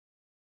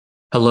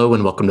Hello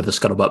and welcome to the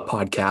Scuttlebutt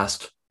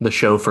Podcast, the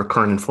show for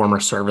current and former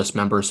service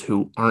members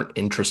who aren't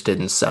interested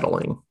in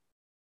settling.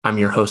 I'm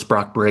your host,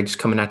 Brock Briggs,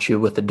 coming at you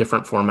with a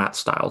different format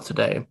style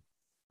today.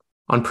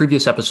 On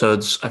previous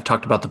episodes, I've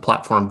talked about the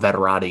platform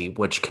Veterati,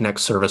 which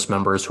connects service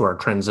members who are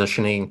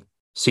transitioning,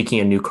 seeking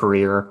a new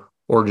career,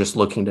 or just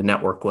looking to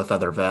network with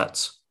other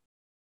vets.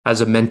 As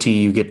a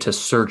mentee, you get to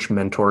search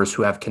mentors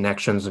who have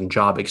connections and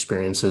job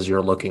experiences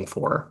you're looking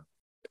for.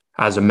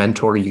 As a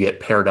mentor, you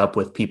get paired up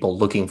with people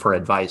looking for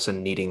advice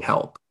and needing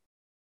help.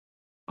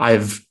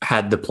 I've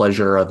had the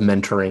pleasure of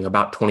mentoring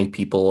about 20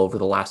 people over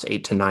the last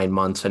 8 to 9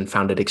 months and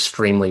found it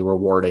extremely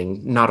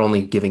rewarding, not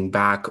only giving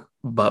back,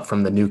 but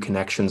from the new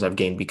connections I've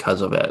gained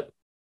because of it.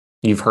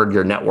 You've heard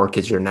your network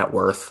is your net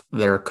worth.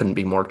 There couldn't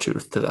be more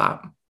truth to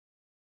that.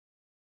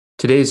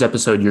 Today's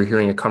episode, you're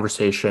hearing a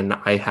conversation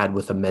I had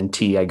with a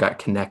mentee I got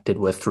connected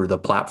with through the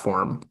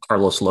platform,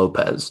 Carlos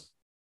Lopez.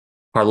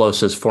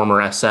 Carlos is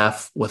former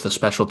SF with a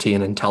specialty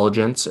in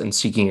intelligence and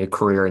seeking a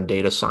career in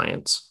data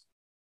science.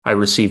 I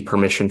received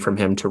permission from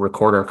him to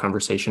record our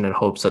conversation in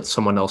hopes that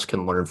someone else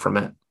can learn from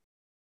it.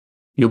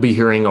 You'll be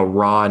hearing a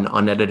raw and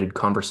unedited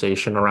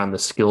conversation around the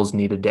skills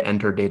needed to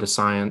enter data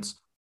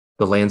science,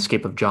 the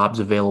landscape of jobs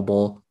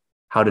available,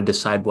 how to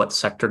decide what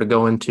sector to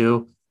go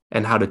into,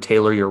 and how to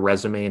tailor your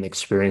resume and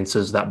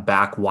experiences that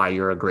back why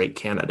you're a great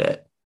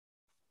candidate.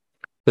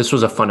 This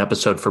was a fun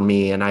episode for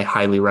me, and I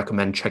highly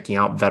recommend checking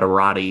out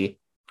Veterati.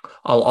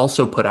 I'll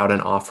also put out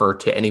an offer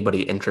to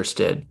anybody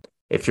interested.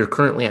 If you're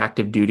currently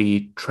active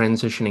duty,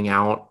 transitioning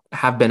out,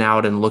 have been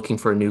out and looking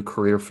for a new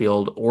career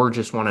field, or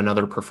just want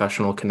another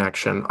professional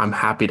connection, I'm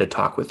happy to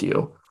talk with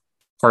you.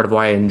 Part of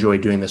why I enjoy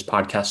doing this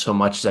podcast so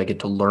much is I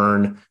get to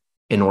learn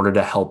in order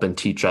to help and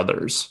teach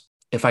others.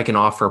 If I can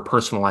offer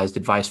personalized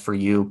advice for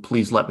you,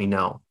 please let me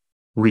know.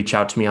 Reach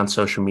out to me on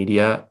social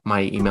media.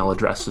 My email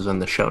address is in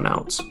the show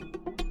notes.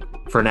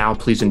 For now,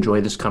 please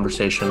enjoy this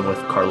conversation with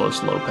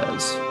Carlos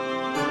Lopez.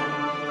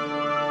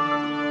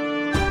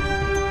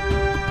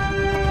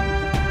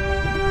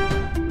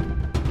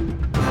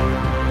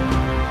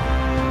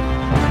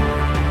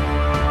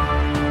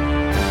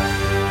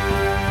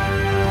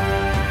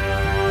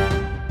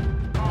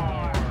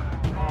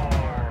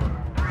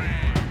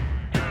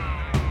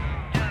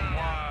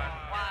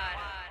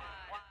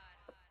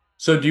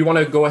 So do you want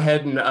to go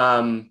ahead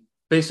and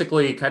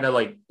basically kind of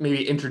like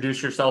maybe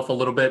introduce yourself a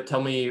little bit? Tell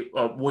me,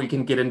 we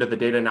can get into the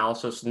data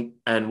analysis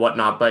and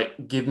whatnot,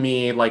 but give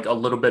me like a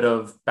little bit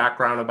of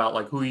background about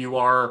like who you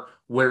are,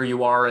 where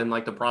you are in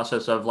like the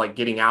process of like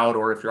getting out,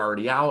 or if you're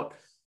already out.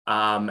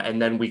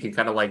 And then we can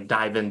kind of like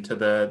dive into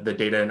the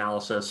data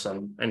analysis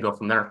and go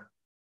from there.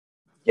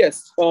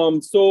 Yes.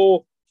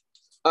 So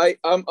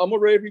I'm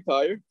already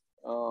retired.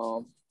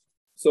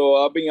 So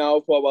I've been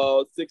out for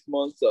about 6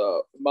 months.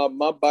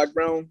 My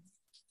background,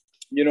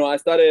 I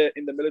started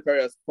in the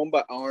military as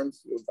combat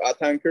arms, a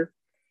tanker.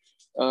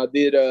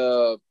 Did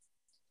 10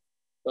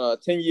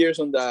 years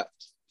on that.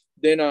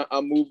 Then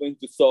I moved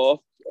into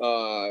SOF,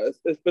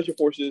 Special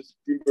Forces,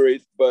 Green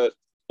Berets, but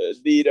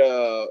did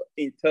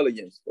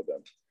intelligence for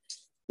them.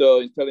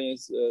 So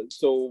intelligence.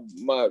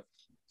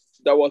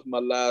 That was my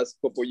last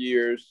couple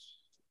years.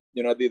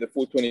 I did the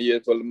full 20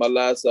 years, but my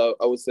last,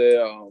 I would say,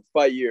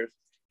 5 years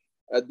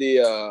at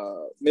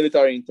the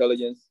military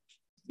intelligence,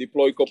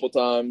 deployed a couple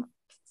times.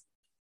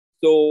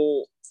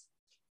 So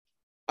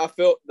I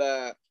felt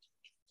that,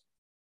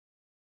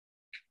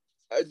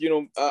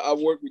 I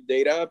work with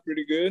data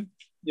pretty good,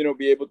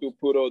 be able to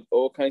put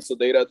all kinds of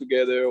data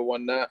together or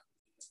whatnot.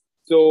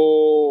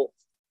 So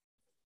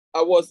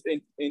I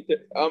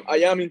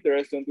am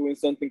interested in doing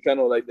something kind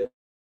of like the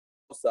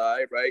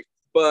outside, right?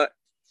 But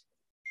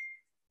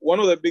one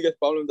of the biggest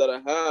problems that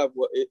I have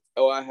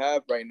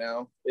right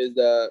now is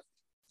that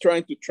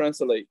trying to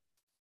translate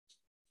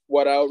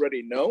what I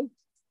already know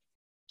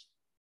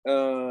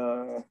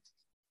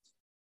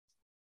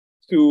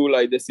to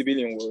like the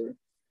civilian world.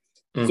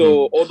 Mm-hmm.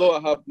 So although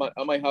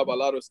I might have a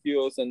lot of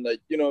skills and like,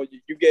 you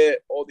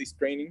get all this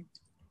training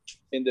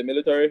in the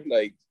military,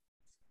 like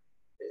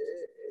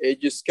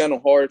it's just kind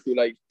of hard to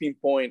like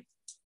pinpoint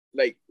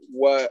like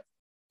what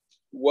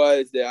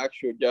is the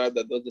actual job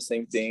that does the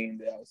same thing in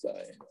the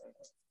outside.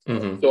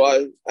 Mm-hmm. So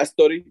I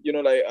studied,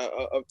 like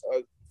I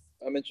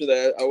mentioned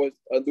that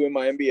I'm doing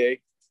my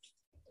MBA.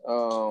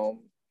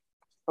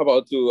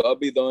 I'll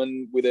be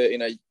done with it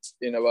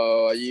in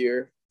about a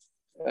year.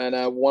 And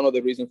one of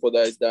the reasons for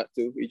that is that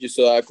too. It's just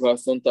so I could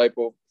have some type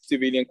of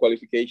civilian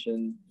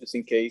qualification just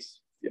in case,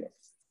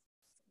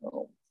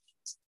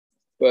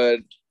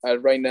 But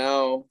right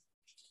now,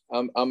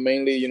 I'm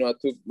mainly, I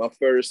took my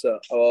first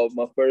a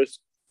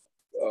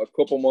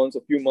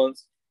few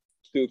months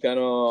to kind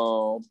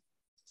of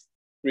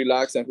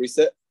relax and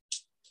reset.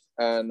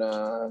 And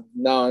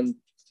now I'm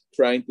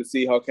trying to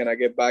see how can I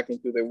get back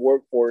into the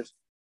workforce.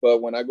 But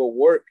when I go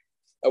work,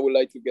 I would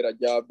like to get a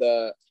job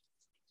that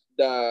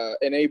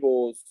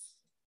enables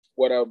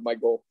what I might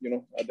go,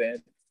 at the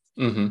end.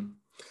 Mm-hmm.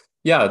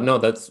 Yeah, no,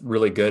 that's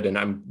really good. And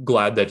I'm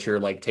glad that you're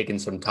like taking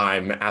some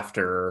time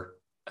after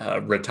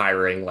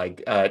retiring.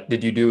 Like,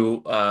 did you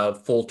do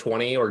full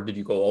 20 or did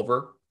you go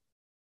over?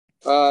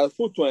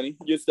 Full 20.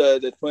 Just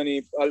the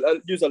 20. I'll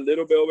use a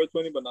little bit over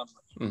 20, but not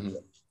much. Mm-hmm.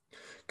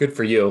 Good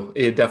for you.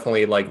 It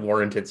definitely like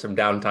warranted some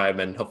downtime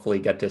and hopefully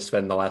get to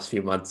spend the last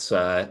few months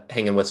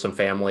hanging with some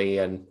family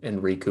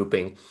and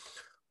recouping.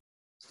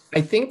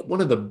 I think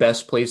one of the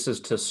best places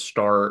to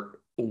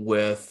start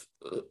with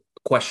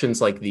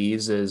questions like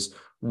these is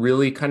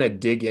really kind of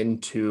dig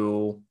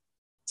into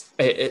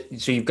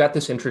so you've got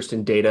this interest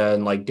in data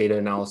and like data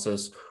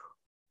analysis,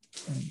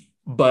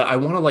 but I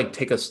want to like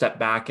take a step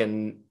back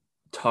and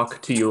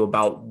talk to you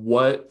about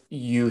what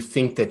you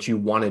think that you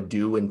want to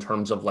do in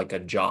terms of like a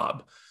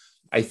job.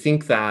 I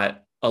think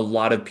that a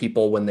lot of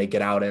people when they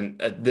get out and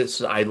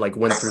this I like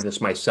went through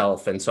this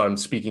myself, and so I'm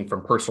speaking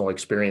from personal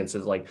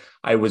experiences. Like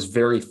I was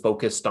very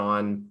focused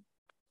on,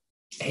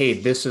 hey,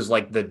 this is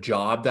like the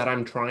job that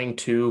I'm trying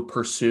to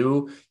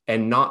pursue,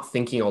 and not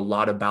thinking a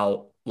lot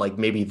about like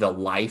maybe the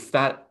life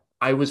that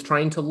I was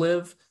trying to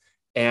live.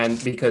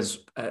 And because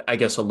I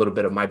guess a little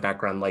bit of my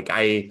background, like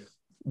I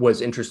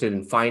was interested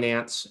in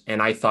finance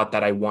and I thought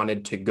that I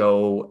wanted to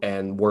go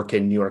and work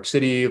in New York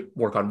City,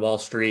 work on Wall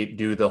Street,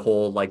 do the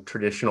whole like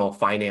traditional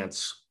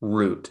finance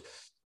route.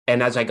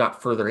 And as I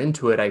got further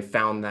into it, I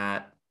found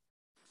that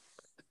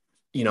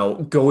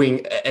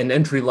going an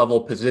entry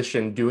level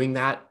position doing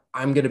that,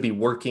 I'm going to be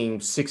working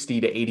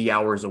 60 to 80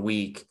 hours a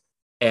week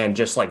and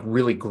just like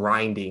really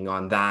grinding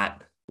on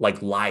that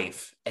like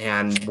life.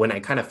 And when I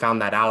kind of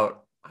found that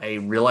out, I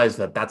realized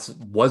that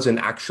wasn't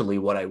actually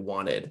what I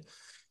wanted.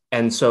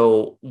 And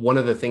so one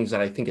of the things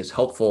that I think is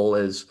helpful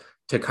is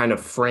to kind of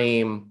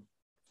frame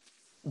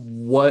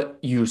what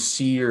you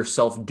see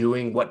yourself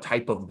doing, what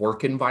type of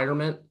work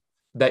environment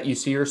that you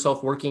see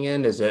yourself working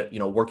in. Is it,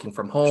 working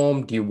from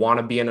home? Do you want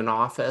to be in an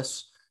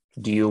office?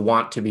 Do you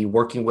want to be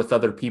working with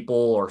other people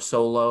or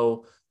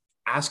solo?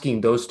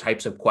 Asking those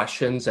types of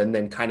questions and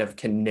then kind of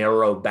can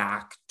narrow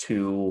back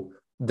to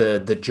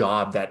the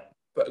job that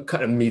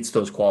kind of meets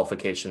those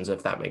qualifications,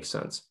 if that makes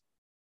sense.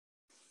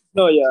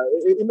 No, yeah,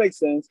 it makes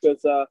sense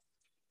because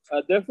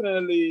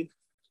definitely,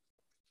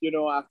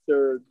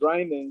 after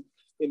grinding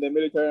in the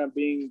military and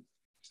being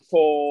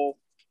called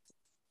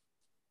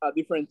at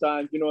different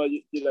times, you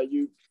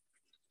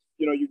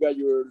got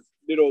your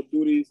little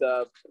duties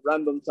at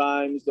random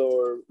times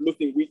or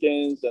losing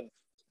weekends, and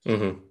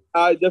Mm-hmm.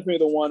 I definitely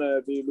don't want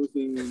to be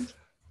losing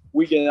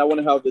weekend. I want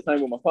to have the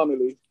time with my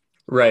family.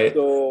 Right.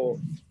 So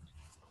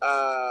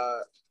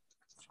I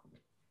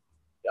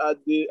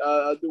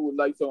do would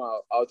like some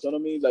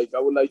autonomy. Like I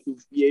would like to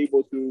be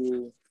able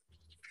to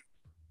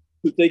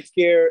take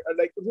care,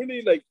 like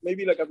really, like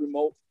maybe like a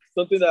remote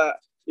something that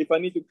if I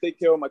need to take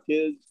care of my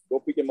kids, go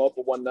pick them up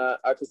or whatnot,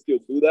 I could still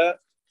do that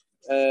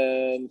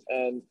and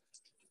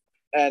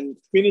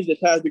finish the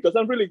task because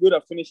I'm really good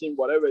at finishing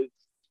whatever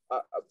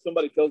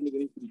somebody tells me that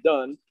needs to be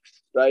done,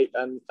 right?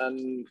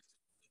 And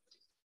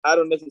I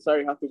don't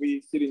necessarily have to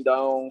be sitting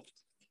down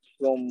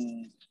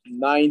from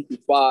 9 to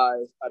 5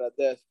 at a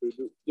desk to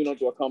do,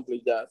 to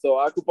accomplish that. So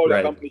I could probably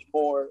Right. accomplish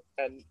more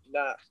and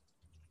not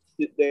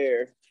sit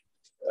there,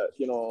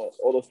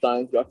 all those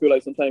times. I feel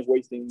like sometimes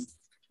wasting,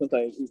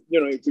 sometimes,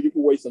 you could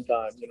waste some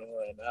time,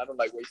 and I don't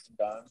like wasting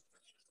time.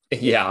 So,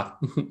 Yeah,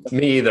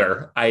 me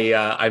either.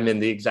 I'm in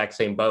the exact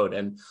same boat.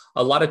 And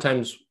a lot of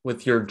times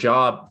with your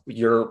job,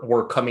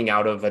 we're coming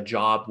out of a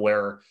job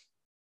where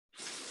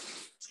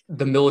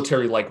the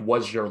military like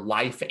was your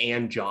life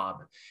and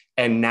job.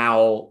 And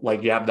now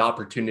like you have the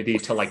opportunity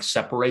to like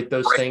separate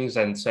those things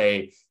and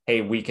say,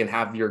 hey, we can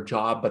have your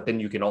job, but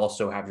then you can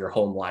also have your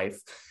home life.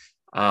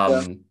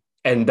 yeah.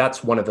 And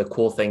that's one of the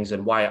cool things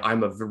and why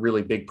I'm a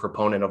really big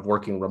proponent of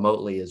working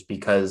remotely is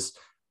because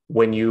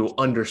when you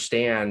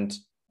understand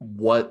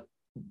what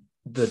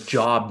the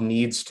job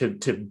needs to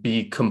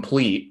be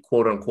complete,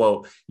 quote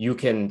unquote, you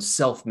can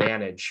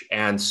self-manage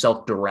and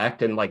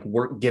self-direct and like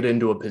get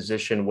into a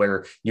position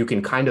where you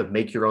can kind of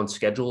make your own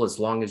schedule as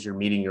long as you're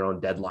meeting your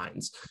own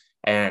deadlines.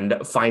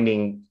 And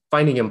finding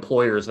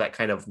employers that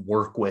kind of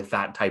work with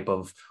that type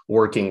of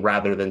working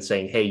rather than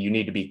saying, hey, you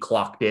need to be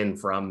clocked in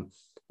from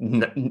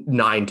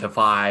 9 to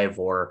 5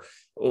 or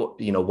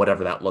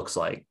whatever that looks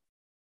like.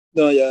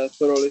 No, yeah,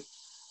 totally.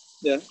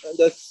 Yeah,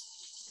 that's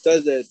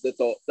the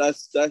thought.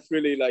 That's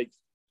really like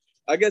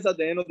I guess at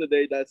the end of the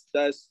day,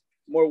 that's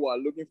more what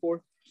I'm looking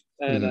for,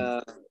 and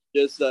Mm-hmm.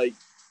 just like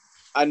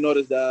I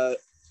noticed that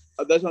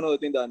that's another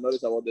thing that I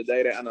noticed about the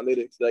data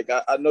analytics. Like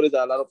I noticed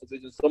that a lot of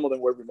positions, some of them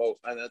were remote,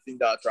 and I think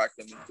that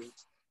attracted me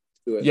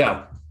to it.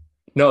 Yeah.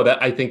 No,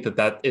 that I think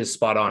that is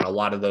spot on. A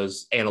lot of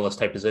those analyst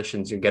type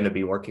positions, you're going to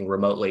be working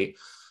remotely.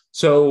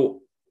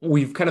 So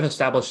we've kind of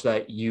established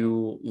that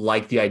you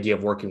like the idea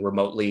of working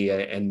remotely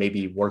and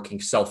maybe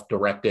working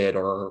self-directed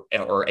or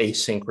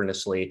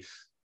asynchronously.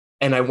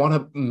 And I want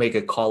to make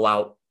a call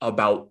out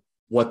about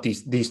what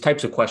these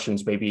types of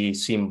questions maybe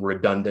seem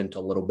redundant a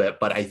little bit,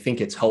 but I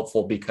think it's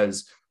helpful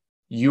because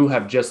you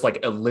have just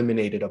like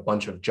eliminated a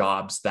bunch of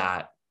jobs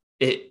that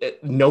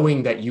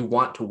knowing that you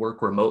want to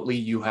work remotely,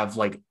 you have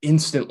like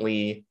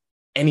instantly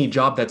any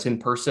job that's in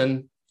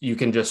person, you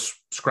can just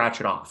scratch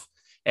it off.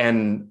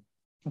 And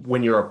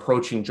when you're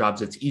approaching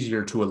jobs, it's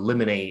easier to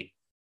eliminate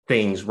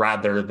things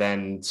rather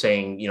than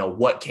saying,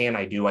 what can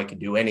I do? I can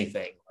do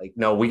anything. Like,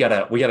 no, we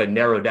gotta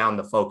narrow down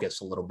the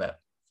focus a little bit.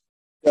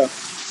 Yeah.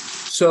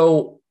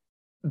 So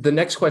the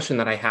next question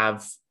that I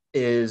have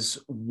is,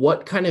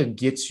 what kind of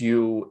gets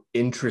you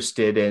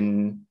interested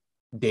in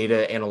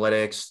data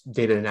analytics,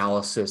 data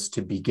analysis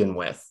to begin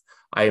with?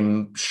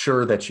 I'm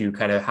sure that you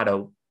kind of had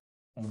a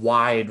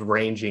wide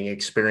ranging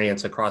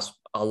experience across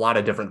a lot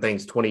of different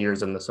things, 20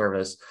 years in the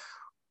service.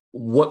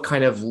 What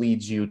kind of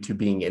leads you to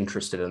being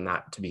interested in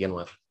that to begin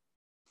with?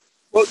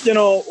 Well,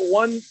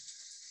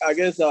 I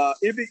guess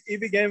it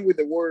began with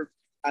the word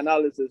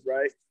analysis,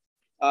 right?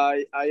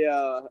 I I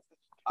uh,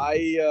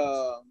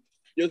 I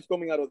just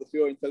coming out of the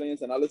field of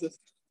intelligence analysis.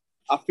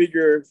 I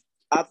figured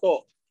I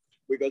thought,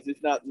 because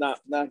it's not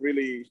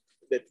really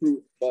the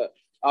truth, but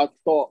I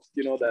thought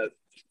that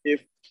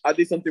if I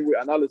did something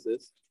with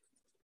analysis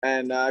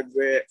and I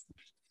get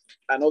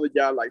another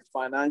job like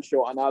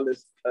financial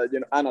analyst,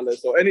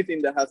 analyst or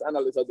anything that has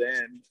analyst at the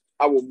end,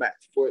 I will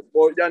match. But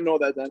well, y'all know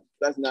that's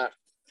not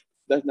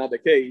the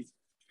case.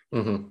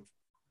 Mm-hmm.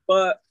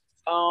 But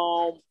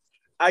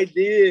I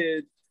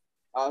did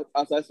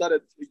as I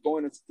started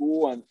going to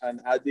school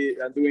and I'm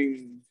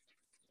doing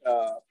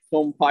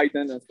some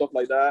Python and stuff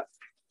like that.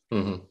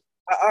 Mm-hmm.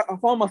 I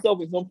found myself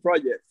in some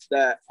projects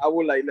that I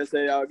would like, let's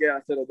say I'll get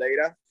a set of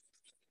data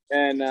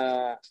and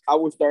I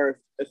would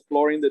start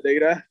exploring the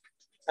data.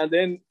 And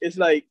then it's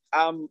like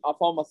I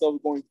found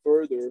myself going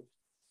further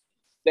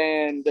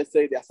than, let's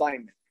say, the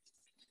assignment.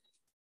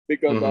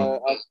 Because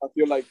Mm-hmm. I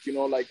feel like,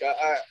 like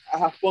I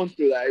have fun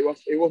through that.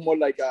 It was more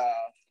like I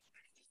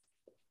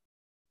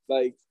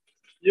like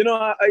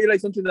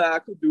something that I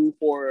could do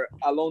for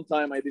a long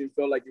time. I didn't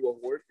feel like it was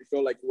work. It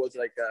felt like it was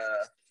like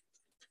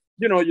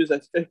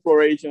just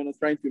exploration,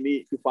 trying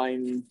to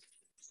find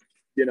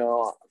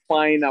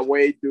find a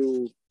way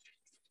to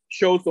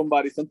show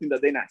somebody something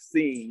that they're not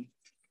seeing,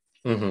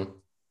 Mm-hmm.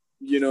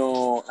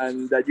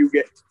 and that you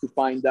get to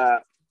find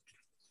that,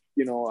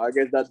 I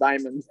guess that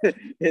diamond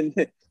in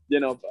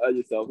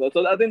yourself.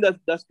 So I think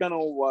that's kind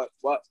of what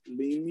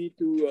lead me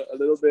to a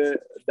little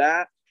bit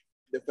that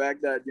the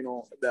fact that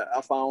that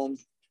I found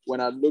when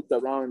I looked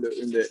around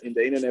in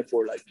the internet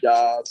for like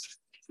jobs,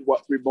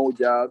 what remote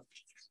jobs.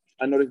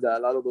 I noticed that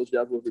a lot of those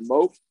jobs were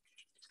remote,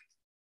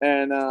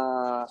 and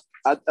I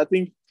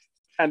think,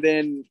 and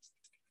then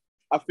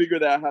I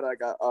figured that I had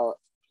like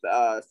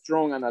a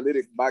strong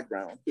analytic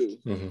background too.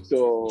 Mm-hmm.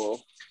 So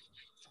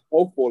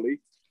hopefully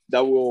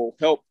that will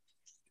help,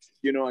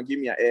 and give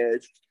me an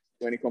edge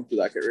when it comes to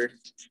that career.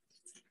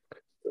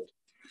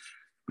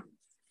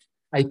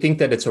 I think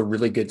that it's a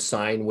really good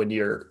sign when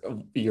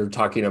you're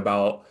talking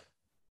about,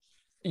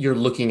 you're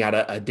looking at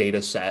a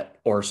data set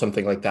or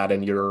something like that,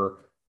 and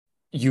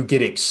you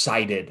get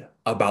excited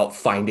about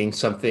finding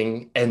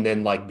something and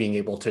then like being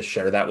able to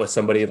share that with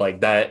somebody.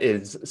 Like, that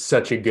is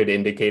such a good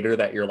indicator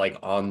that you're like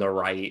on the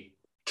right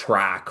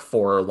track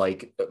for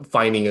like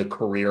finding a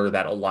career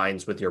that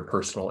aligns with your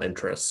personal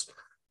interests.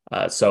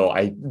 So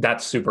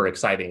that's super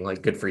exciting.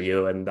 Like, good for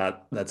you, and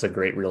that's a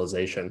great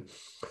realization.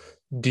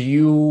 Do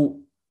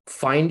you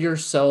find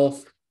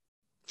yourself?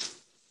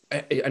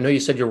 I know you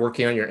said you're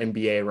working on your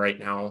MBA right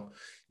now.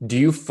 Do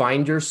you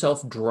find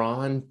yourself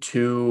drawn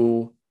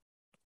to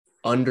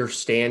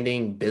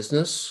understanding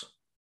business,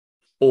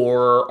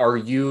 or are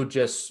you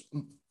just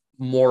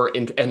more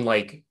in and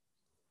like,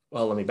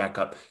 well, let me back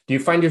up. Do you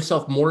find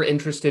yourself more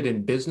interested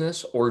in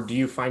business, or do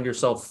you find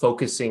yourself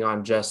focusing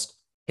on just,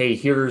 hey,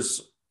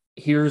 here's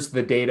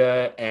the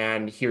data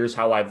and here's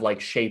how I've like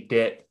shaped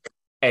it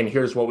and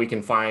here's what we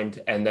can find,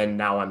 and then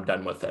now I'm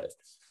done with it?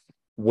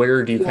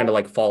 Where do you kind of So,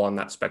 like fall on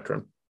that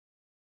spectrum?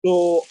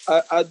 so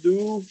I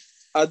do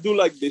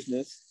like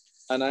business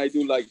and I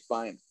do like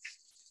finance.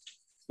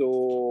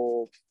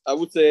 So I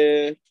would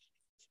say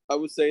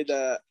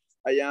that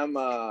I am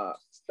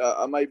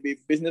I might be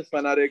business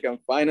fanatic and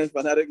finance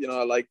fanatic.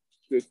 I like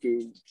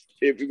to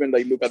even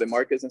like look at the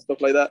markets and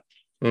stuff like that.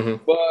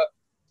 Mm-hmm. But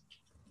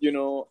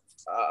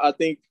I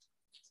think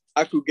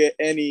I could get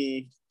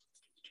any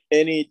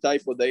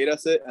type of data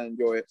set and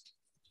enjoy it.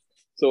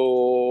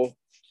 So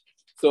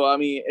I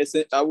mean,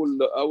 I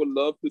would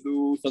love to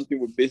do something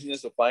with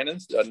business or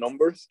finance,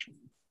 numbers,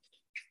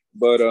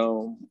 but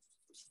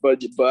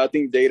I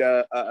think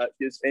data,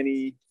 just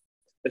any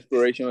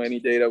exploration of any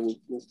data will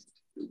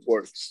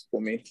works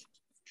for me.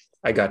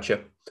 I got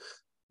you.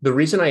 The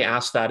reason I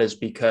ask that is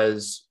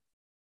because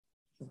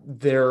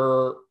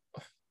there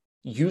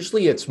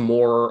usually it's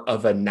more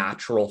of a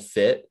natural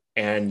fit,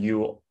 and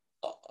you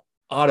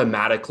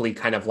automatically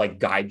kind of like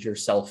guide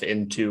yourself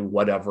into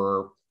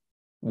whatever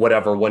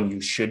one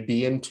you should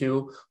be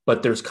into.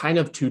 But there's kind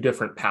of two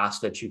different paths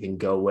that you can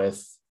go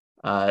with.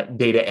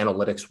 Data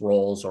analytics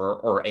roles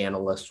or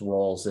analyst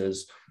roles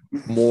is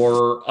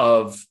more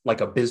of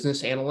like a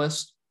business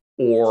analyst,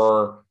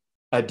 or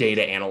a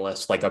data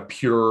analyst, like a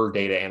pure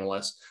data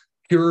analyst.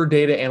 Pure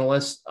data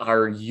analysts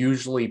are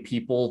usually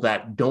people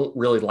that don't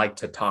really like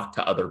to talk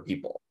to other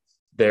people.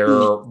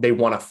 They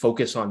want to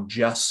focus on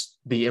just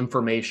the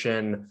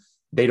information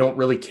they don't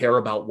really care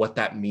about what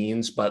that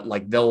means, but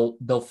like they'll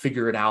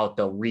figure it out,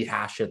 they'll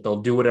rehash it,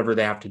 they'll do whatever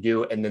they have to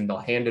do, and then they'll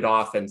hand it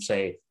off and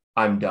say,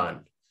 I'm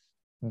done.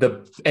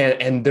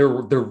 And they're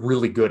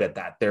really good at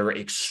that. They're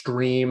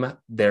extreme,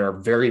 they're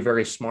very,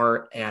 very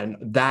smart. And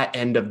that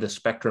end of the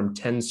spectrum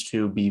tends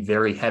to be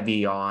very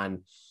heavy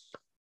on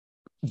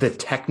the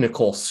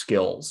technical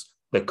skills,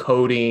 the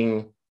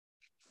coding,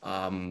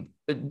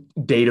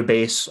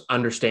 database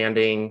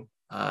understanding,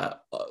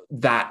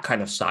 that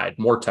kind of side,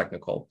 more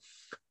technical.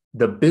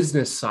 The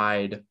business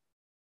side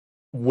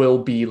will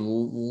be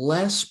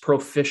less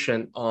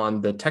proficient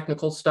on the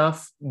technical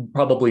stuff,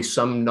 probably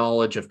some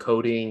knowledge of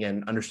coding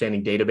and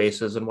understanding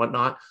databases and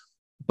whatnot,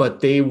 but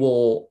they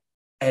will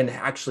and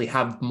actually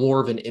have more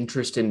of an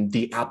interest in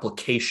the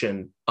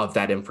application of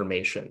that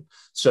information.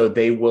 So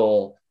they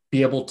will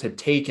be able to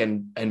take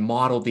and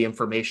model the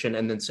information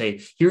and then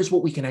say, here's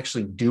what we can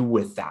actually do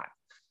with that.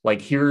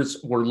 Like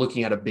we're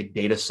looking at a big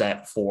data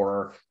set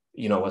for,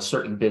 a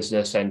certain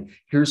business, and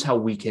here's how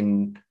we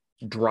can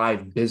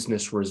drive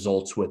business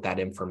results with that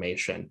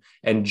information.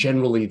 And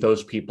generally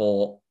those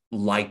people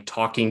like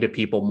talking to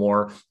people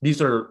more.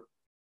 These are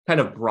kind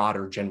of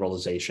broader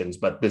generalizations,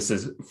 but this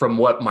is from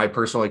what my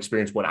personal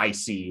experience, what I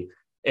see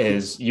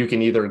is you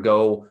can either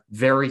go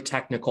very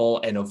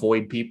technical and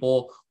avoid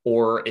people,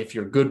 or if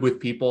you're good with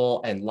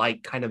people and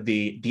like kind of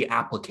the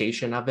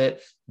application of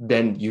it,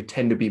 then you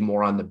tend to be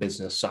more on the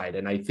business side.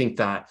 And I think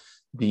that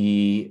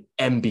the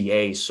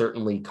MBA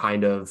certainly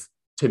kind of,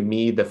 to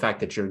me, the fact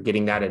that you're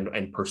getting that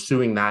and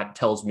pursuing that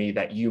tells me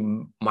that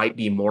you might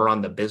be more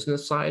on the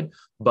business side.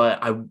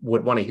 But I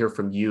would want to hear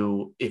from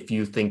you if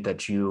you think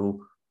that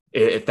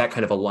if that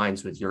kind of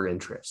aligns with your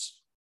interests.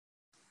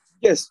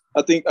 Yes,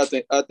 I think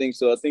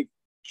so. I think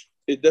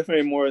it's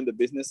definitely more on the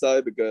business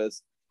side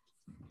because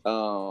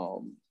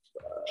going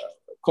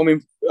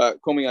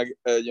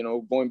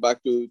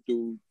back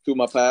to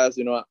my past,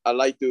 I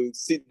like to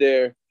sit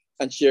there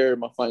and share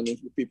my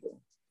findings with people.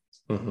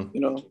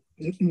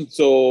 Mm-hmm.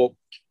 So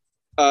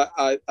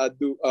I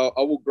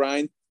will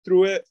grind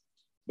through it,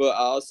 but I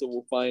also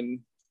will find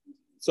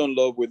some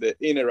love with the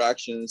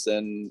interactions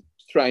and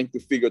trying to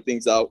figure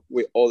things out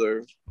with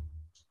other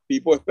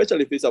people,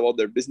 especially if it's about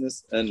their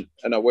business and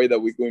a way that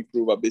we can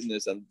improve our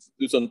business and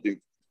do something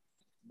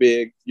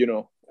big.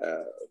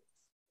 I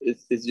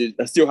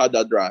still had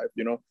that drive.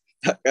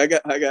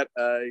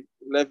 I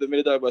left the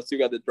military, but still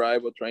got the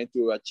drive of trying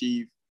to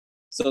achieve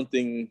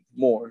something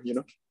more.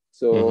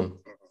 So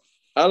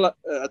mm-hmm.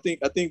 I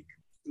think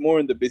more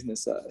in the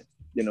business side.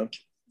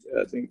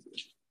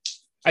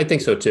 I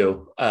think so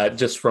too.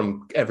 Just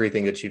from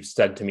everything that you've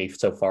said to me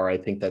so far, I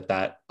think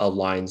that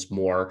aligns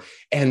more.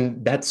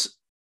 And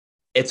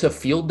it's a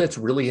field that's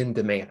really in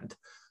demand.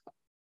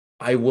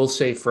 I will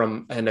say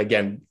and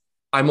again,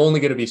 I'm only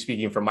going to be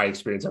speaking from my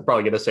experience. I'm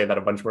probably going to say that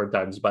a bunch more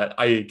times, but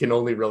I can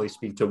only really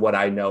speak to what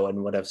I know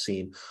and what I've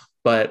seen.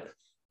 But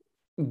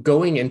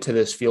going into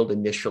this field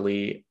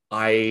initially,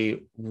 I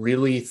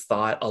really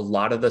thought a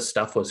lot of the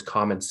stuff was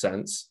common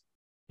sense,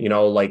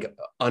 like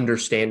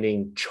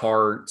understanding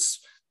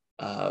charts,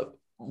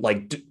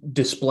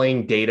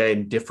 displaying data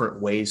in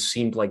different ways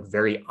seemed like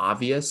very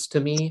obvious to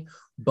me.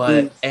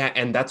 But,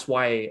 and that's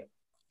why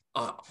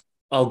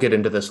I'll get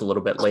into this a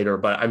little bit later,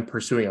 but I'm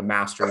pursuing a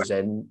master's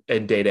in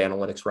data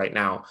analytics right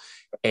now.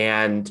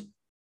 And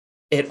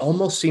it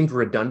almost seemed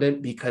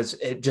redundant because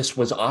it just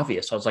was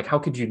obvious. I was like, how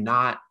could you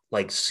not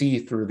see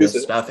through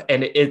this stuff?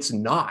 And it's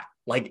not.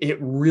 It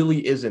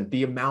really isn't.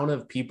 The amount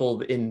of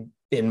people in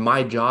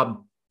my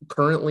job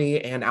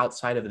currently and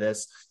outside of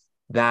this,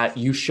 that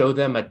you show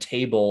them a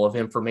table of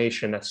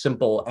information, a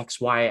simple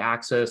XY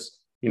axis,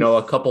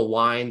 a couple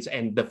lines.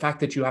 And the fact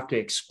that you have to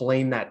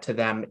explain that to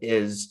them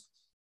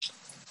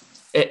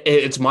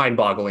it's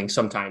mind-boggling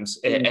sometimes,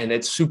 and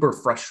it's super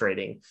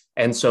frustrating.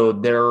 And so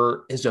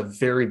there is a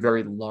very,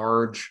 very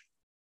large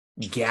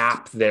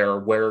gap there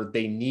where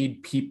they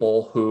need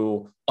people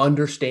who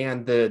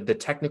understand the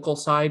technical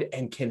side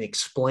and can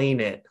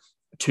explain it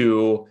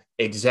to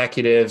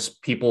executives,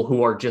 people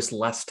who are just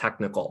less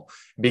technical,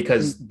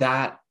 because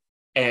that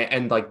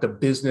and the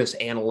business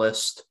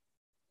analyst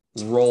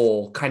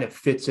role kind of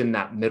fits in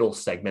that middle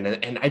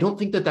segment. And I don't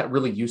think that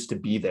really used to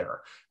be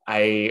there.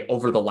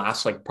 Over the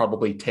last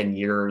probably 10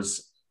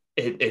 years,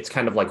 it's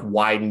kind of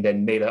widened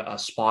and made a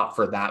spot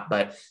for that.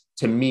 But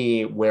to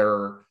me,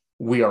 where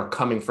we are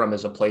coming from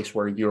is a place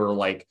where you're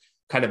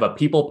kind of a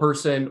people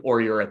person or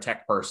you're a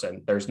tech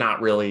person. There's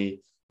not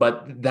really,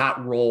 but that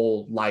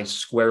role lies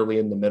squarely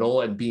in the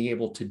middle, and being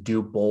able to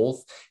do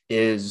both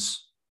is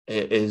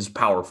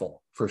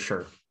powerful for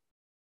sure.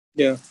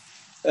 Yeah.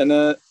 And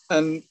I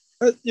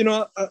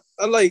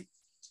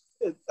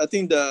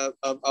think that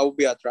I would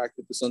be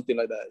attracted to something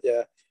like that.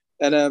 Yeah.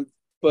 And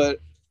but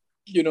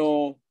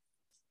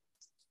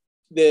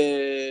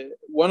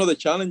one of the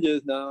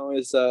challenges now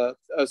is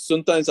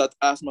sometimes I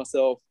ask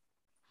myself,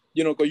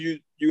 because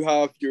you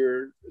have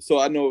so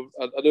I know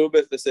a little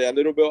bit, let's say a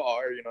little bit of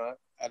R,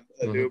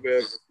 a little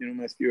bit of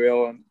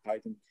MySQL and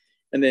Python,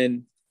 and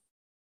then,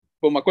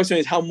 but my question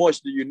is, how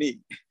much do you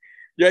need?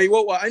 Yeah,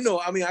 well, I know.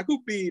 I mean, I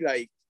could be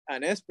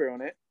an expert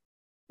on it,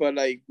 but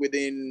like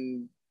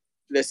within,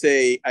 let's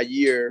say, a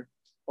year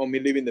of me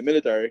leaving the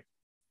military,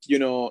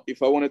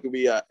 if I wanted to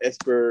be an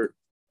expert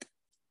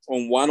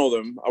on one of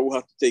them, I would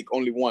have to take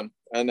only one.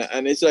 And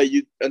it's like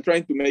I'm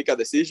trying to make a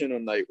decision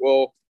on like,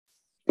 well,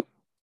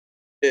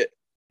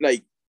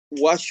 like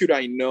what should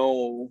I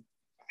know?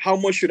 How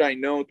much should I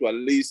know to at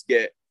least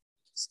get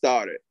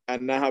started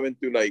and not having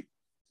to like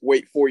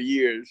wait 4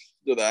 years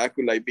so that I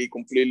could like be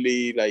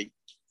completely like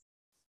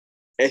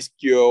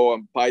SQL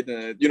and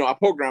Python,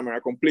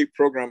 a complete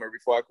programmer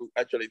before I could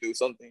actually do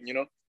something,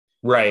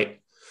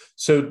 Right.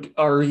 So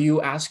are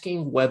you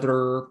asking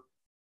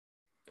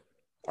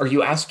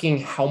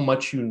how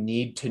much you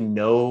need to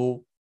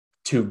know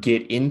to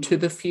get into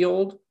the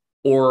field,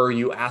 or are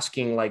you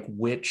asking like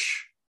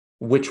which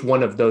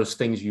one of those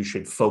things you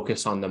should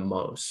focus on the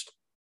most?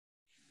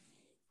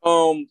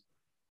 I'm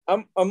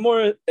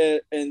more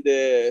in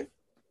the,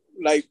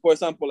 like, for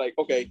example, like,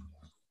 okay,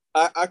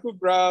 I could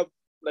grab,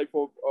 like,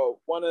 for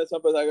one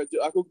example, I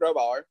could grab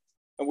R,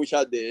 and which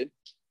I did,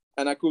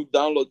 and I could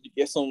download,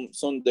 get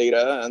some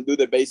data and do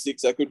the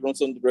basics. I could run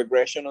some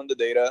regression on the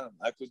data.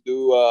 I could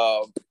do,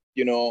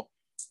 you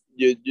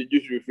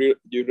just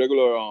your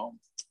regular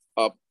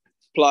uh,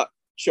 plot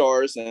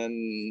charts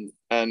and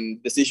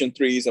decision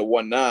trees and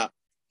whatnot.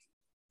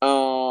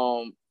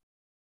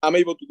 I'm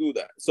able to do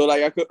that. So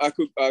like I could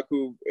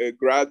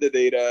grab the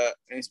data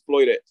and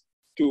exploit it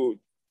to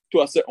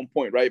a certain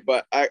point, right?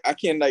 But I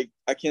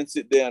can't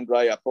sit there and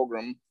write a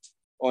program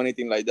or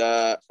anything like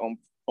that on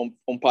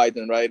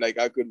Python, right? Like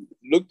I could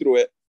look through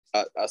it,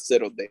 a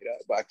set of data,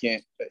 but I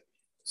can't. Right?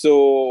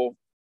 So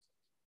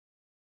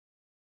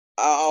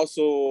I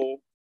also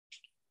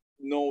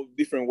know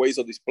different ways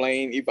of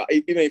displaying. Even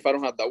if I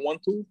don't have that one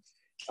tool,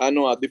 I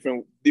know a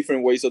different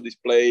ways of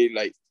display,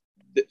 like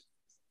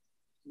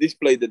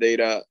display the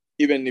data,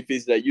 even if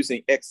it's like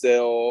using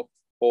Excel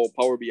or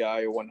Power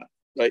BI or whatnot,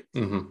 right?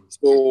 Mm-hmm.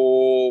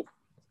 So,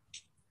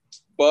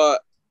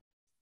 but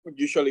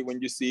usually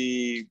when you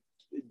see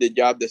the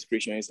job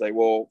description, it's like,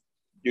 well,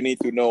 you need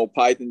to know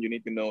Python, you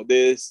need to know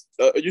this.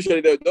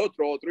 Usually they'll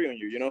throw all three on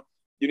you,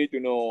 You need to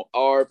know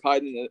R,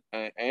 Python,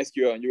 and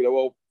SQL, and you're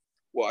like,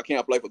 well, I can't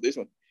apply for this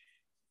one,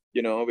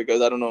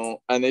 because I don't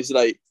know. And it's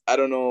like, I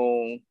don't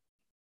know,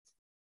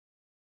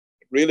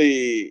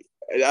 really,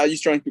 I'm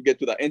just trying to get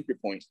to that entry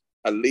point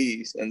at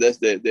least. And that's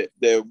the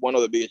one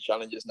of the biggest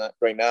challenges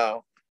right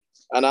now.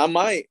 And I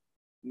might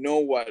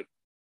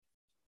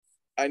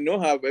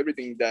have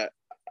everything that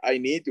I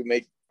need to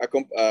make a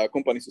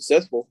company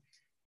successful,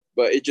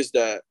 but it's just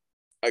that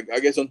I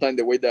guess sometimes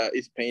the way that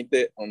it's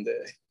painted on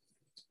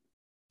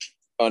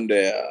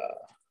the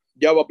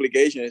job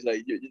application is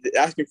like you're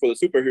asking for the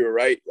superhero,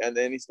 right? And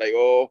then it's like,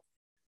 oh,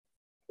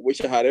 I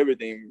wish I had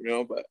everything,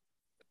 but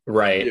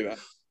Right. yeah.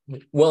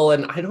 Well,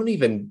 and I don't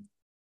even,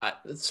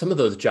 some of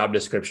those job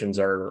descriptions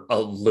are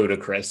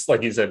ludicrous.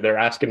 Like you said, they're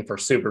asking for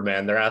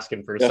Superman. They're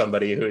asking for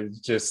somebody who's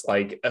just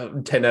like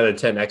a 10 out of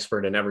 10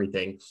 expert in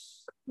everything.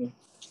 Yeah.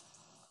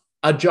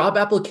 A job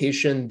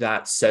application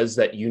that says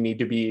that you need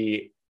to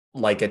be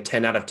like a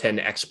 10 out of 10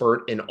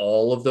 expert in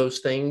all of those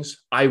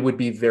things, I would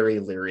be very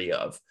leery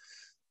of.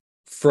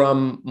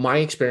 From my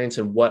experience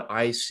and what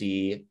I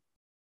see,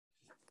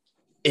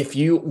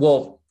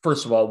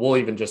 first of all, we'll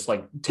even just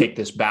like take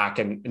this back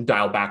and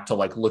dial back to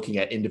like looking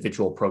at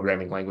individual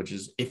programming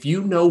languages. If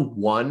you know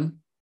one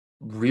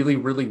really,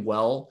 really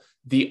well,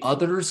 the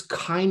others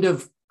kind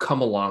of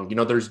come along.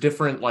 There's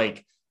different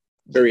like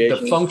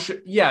Variations. the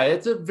function. Yeah,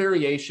 it's a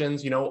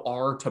variations,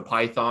 R to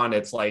Python.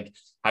 It's like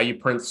how you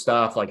print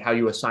stuff, like how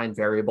you assign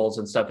variables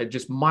and stuff. It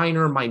just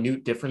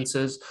minute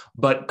differences,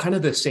 but kind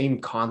of the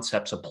same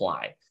concepts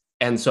apply.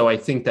 And so I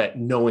think that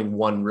knowing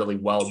one really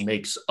well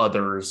makes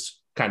others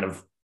kind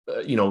of,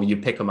 you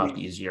pick them up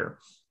easier.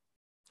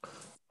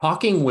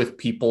 Talking with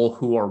people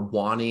who are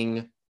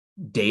wanting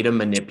data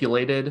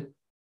manipulated,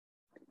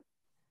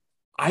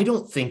 I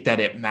don't think that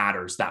it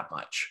matters that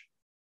much.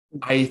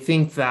 I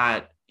think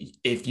that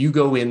if you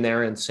go in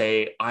there and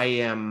say, I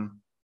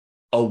am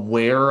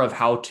aware of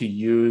how to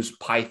use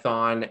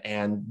Python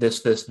and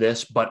this,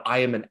 but I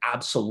am an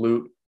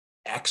absolute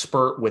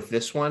expert with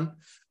this one,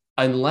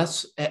 and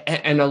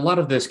a lot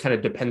of this kind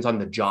of depends on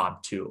the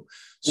job too.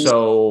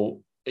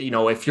 So,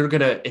 if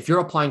you're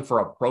applying for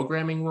a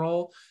programming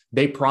role,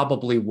 they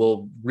probably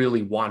will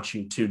really want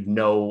you to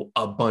know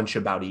a bunch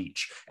about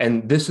each.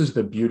 And this is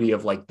the beauty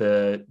of like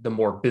the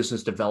more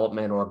business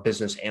development or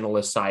business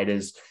analyst side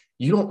is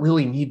you don't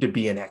really need to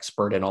be an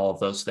expert in all of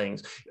those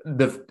things.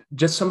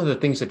 Just some of the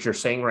things that you're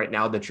saying right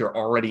now that you're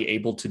already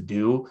able to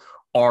do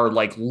are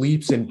like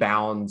leaps and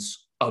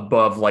bounds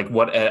above like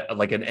what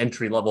like an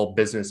entry level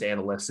business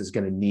analyst is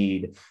going to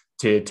need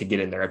to get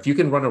in there. If you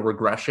can run a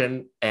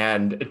regression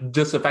and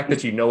just the fact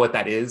that you know what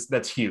that is,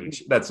 that's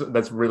huge. That's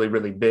really,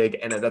 really big.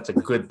 And that's a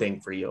good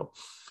thing for you.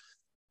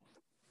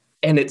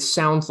 And it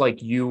sounds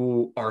like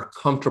you are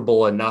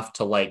comfortable enough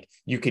to like,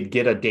 you could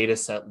get a data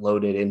set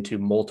loaded into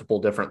multiple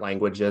different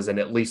languages and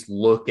at least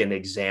look and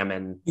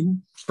examine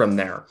from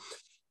there.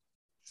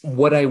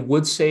 What I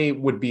would say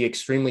would be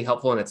extremely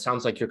helpful, and it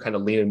sounds like you're kind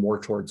of leaning more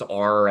towards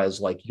R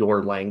as like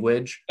your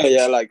language.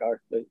 Yeah, I like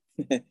art.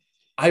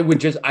 I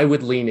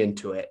would lean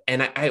into it.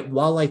 And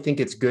while I think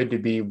it's good to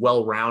be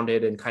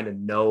well-rounded and kind of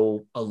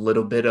know a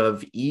little bit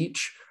of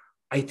each,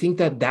 I think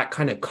that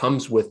kind of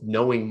comes with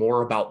knowing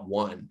more about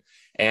one.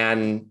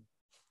 And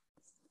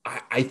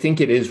I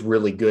think it is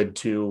really good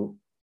to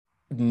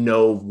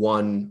know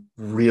one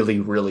really,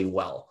 really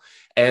well.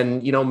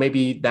 And,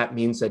 maybe that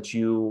means that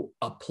you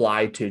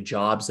apply to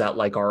jobs that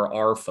like are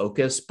our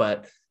focus,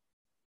 but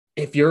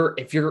if you're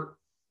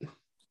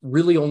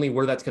really only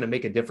where that's going to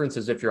make a difference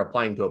is if you're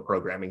applying to a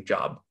programming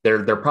job.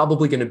 They're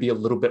probably going to be a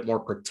little bit more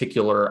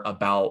particular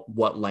about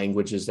what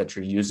languages that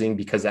you're using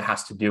because it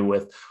has to do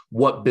with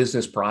what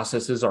business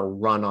processes are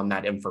run on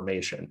that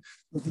information.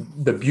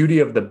 The beauty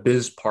of the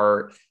biz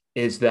part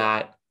is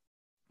that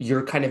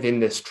you're kind of in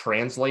this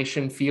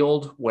translation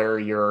field where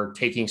you're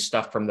taking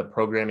stuff from the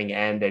programming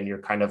end and you're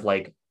kind of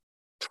like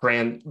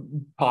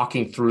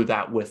talking through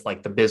that with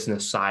like the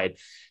business side.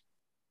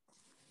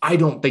 I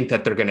don't think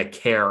that they're going to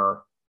care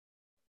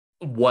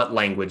what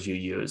language you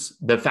use.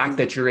 The fact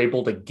that you're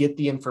able to get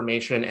the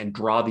information and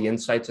draw the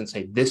insights and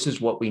say, this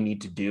is what we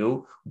need to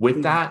do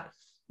with that,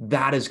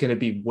 that is going to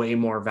be way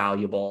more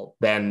valuable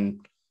than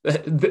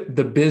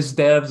the biz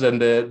devs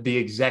and the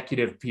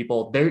executive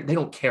people. They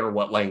don't care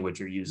what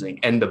language you're using.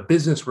 And the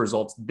business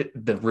results,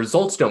 the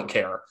results don't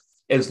care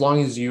as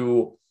long as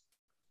you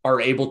are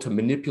able to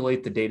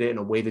manipulate the data in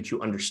a way that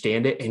you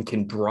understand it and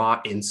can draw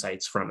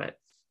insights from it.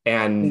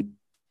 And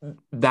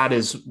that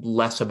is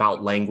less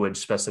about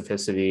language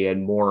specificity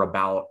and more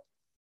about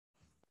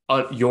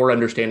your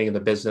understanding of the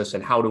business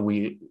and how do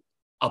we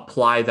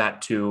apply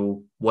that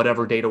to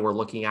whatever data we're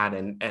looking at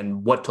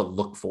and what to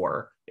look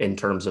for in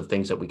terms of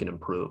things that we can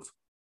improve.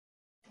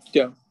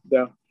 Yeah,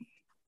 yeah.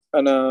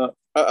 And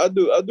I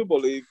do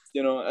believe,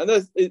 and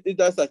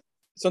that's like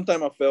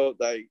sometimes I felt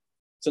like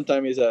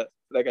sometimes it's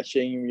like a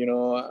shame,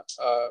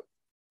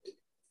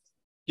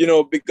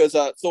 because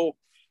so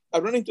I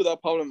run into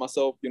that problem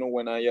myself,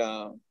 when I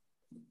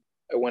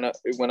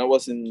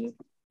was in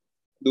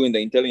doing the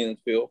intelligence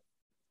field,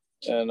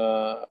 and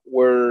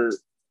where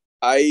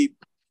I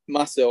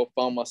myself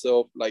found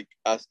myself like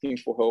asking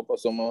for help of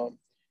some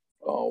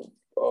uh,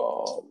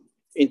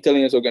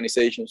 intelligence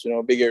organizations,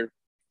 bigger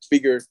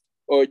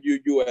or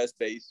U.S.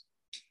 based,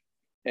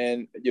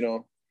 and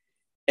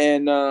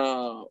and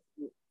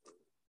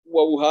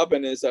what will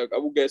happen is I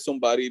will get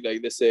somebody like,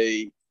 let's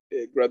say,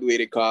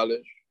 graduated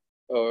college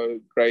or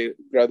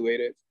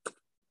graduated,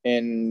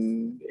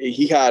 and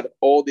he had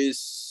all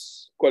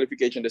this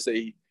qualification to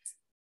say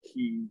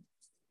he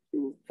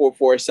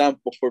for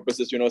example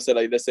purposes, say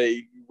like, let's say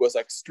he was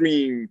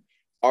extreme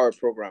art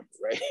program,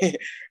 right?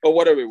 Or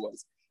whatever it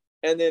was.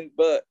 And then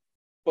but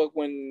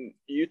when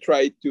you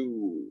try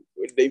to,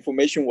 the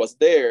information was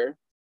there,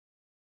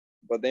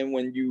 but then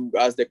when you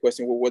ask the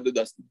question, well, what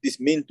does this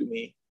mean to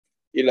me?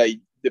 It like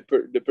the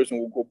person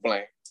will go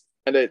blank.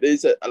 And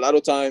there's a lot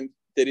of times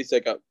there is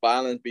like a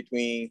balance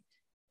between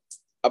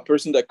a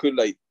person that could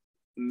like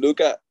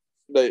look at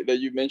that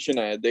you mentioned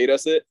a data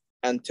set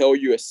and tell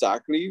you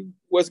exactly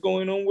what's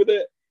going on with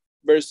it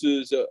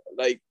versus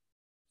like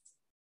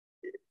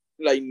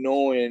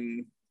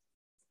knowing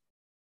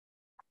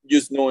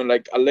just knowing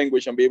like a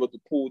language and be able to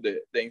pull the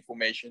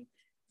information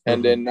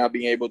and then not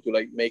being able to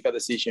like make a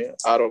decision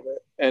out of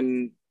it.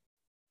 And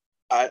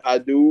I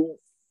do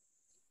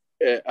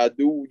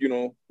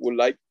would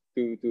like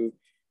to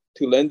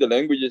learn the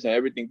languages and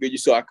everything good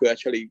so I could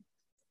actually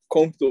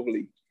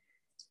comfortably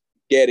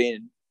get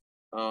in.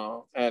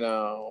 And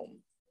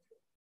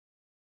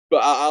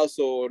but I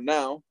also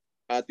now,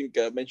 I think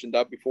I mentioned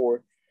that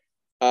before,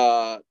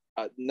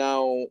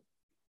 now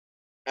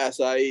as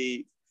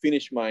I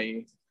finish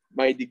my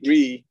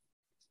degree,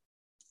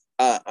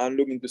 I'm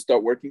looking to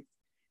start working,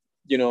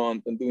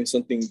 on doing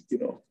something,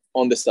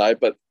 on the side.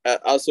 But I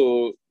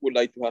also would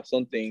like to have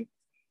something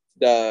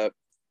that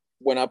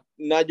when I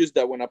not just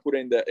that when I put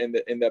in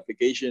the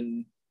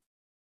application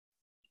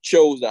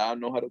shows that I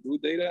know how to do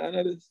data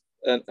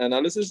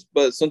analysis,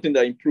 but something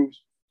that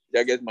improves,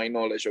 I guess, my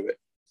knowledge of it.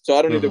 So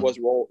I don't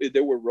know if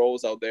there were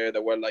roles out there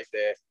that were like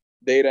the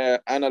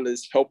data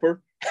analyst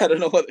helper. I don't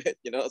know what,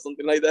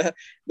 something like that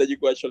you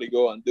could actually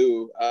go and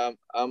do.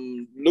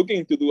 I'm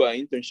looking to do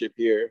an internship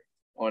here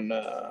on,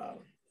 I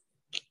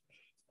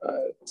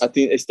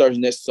think it starts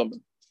next summer.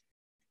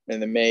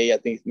 And in May, I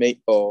think it's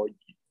May or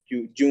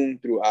June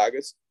through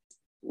August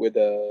with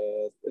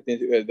I think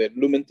the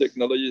Lumen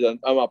Technologies, and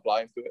I'm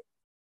applying to it.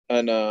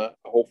 And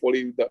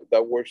hopefully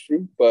that works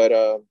through.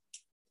 But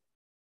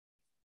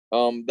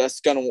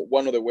that's kind of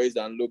one of the ways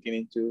that I'm looking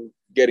into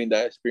getting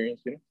that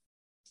experience,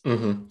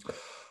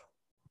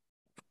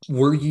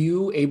 Were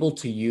you able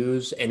to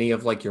use any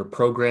of like your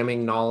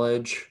programming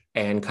knowledge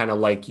and kind of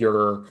like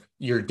your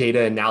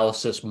data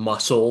analysis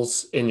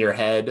muscles in your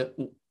head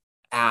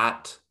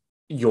at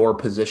your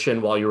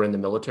position while you were in the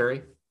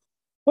military?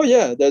 Oh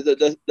yeah, that's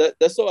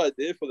what I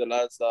did for the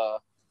last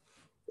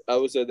I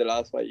would say the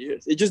last 5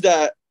 years. It's just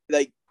that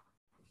like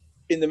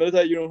in the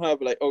military, you don't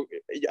have like, oh,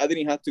 I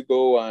didn't have to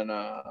go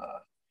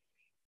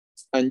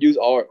and use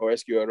R or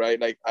SQL, right?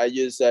 Like I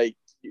just like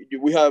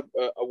we have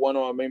one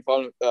of our main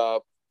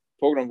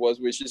program was,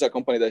 which is a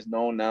company that's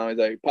known now, is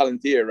like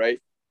Palantir, right?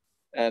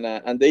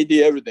 And they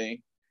did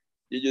everything.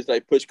 You just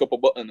like push a couple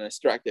buttons and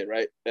extract it,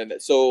 right? And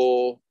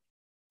so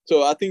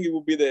I think it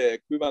would be the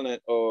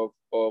equivalent of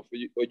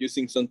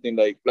using something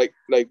like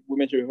we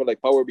mentioned before,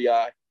 like Power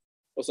BI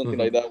or something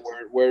like that,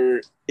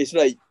 where it's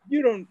like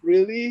you don't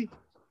really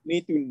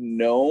need to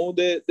know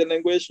the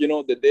language. You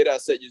know, the data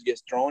set just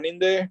gets thrown in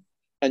there,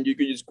 and you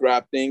can just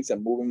grab things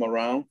and move them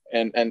around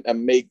and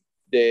make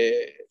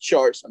the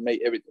charts and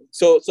make everything.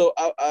 So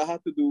I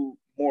have to do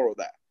more of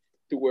that,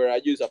 to where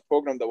I use a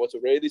program that was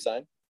already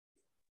designed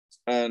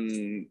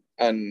and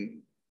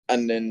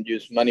then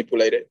just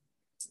manipulate it,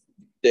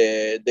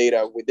 the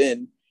data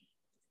within.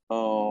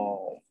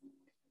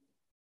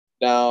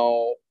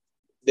 Now,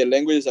 the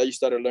languages I just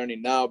started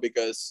learning now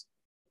because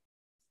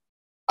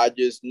I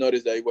just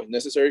noticed that it was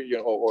necessary, you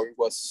know, or it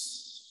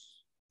was,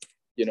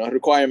 you know, a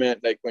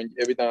requirement. Like when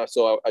every time I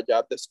saw a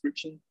job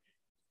description,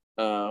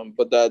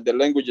 but the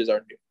languages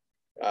are new.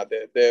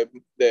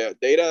 The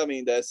data, I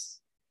mean,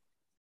 that's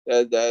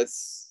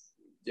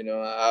you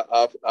know,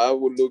 I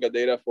would look at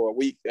data for a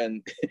week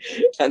and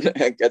and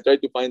I try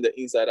to find the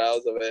inside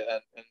outs of it,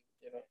 and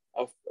you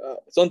know,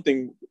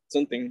 something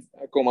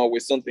I come out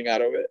with something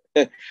out of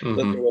it.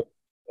 Something.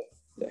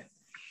 Yeah.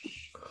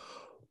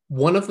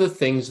 One of the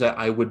things that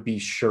I would be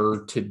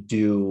sure to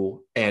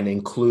do and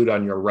include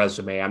on your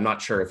resume, I'm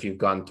not sure if you've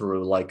gone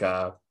through like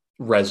a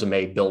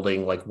resume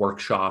building like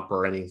workshop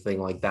or anything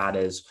like that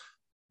is,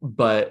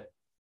 but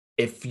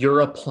if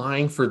you're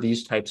applying for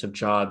these types of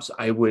jobs,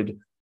 I would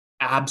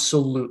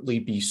absolutely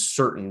be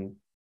certain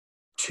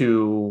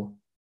to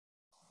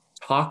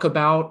talk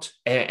about,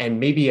 and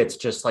maybe it's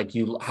just like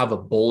you have a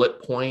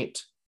bullet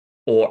point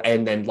or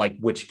and then like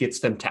which gets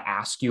them to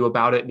ask you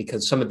about it,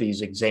 because some of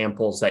these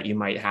examples that you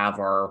might have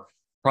are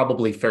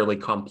probably fairly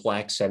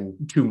complex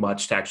and too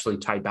much to actually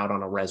type out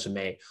on a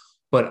resume.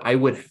 But I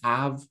would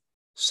have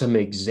some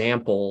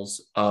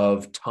examples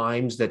of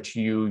times that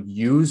you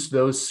use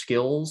those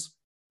skills,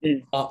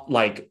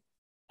 like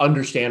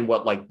understand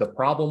what like the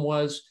problem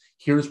was,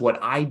 here's what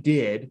I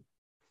did,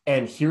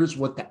 and here's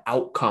what the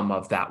outcome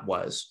of that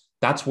was.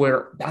 That's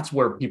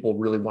where people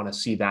really want to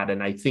see that.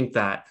 And I think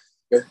that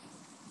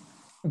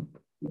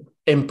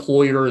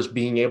employers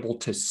being able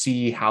to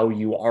see how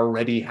you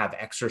already have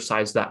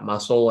exercised that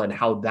muscle and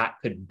how that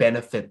could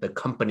benefit the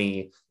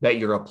company that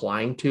you're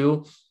applying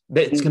to,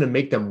 that it's going to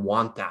make them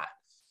want that.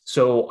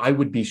 So I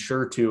would be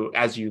sure to,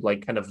 as you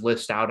like kind of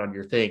list out on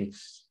your thing,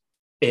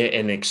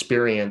 an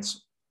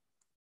experience,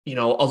 you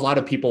know, a lot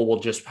of people will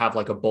just have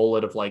like a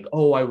bullet of like,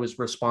 oh, I was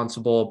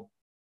responsible.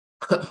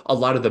 A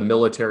lot of the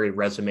military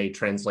resume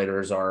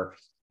translators are,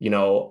 you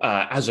know,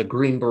 as a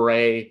Green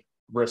Beret,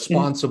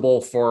 responsible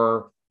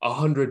for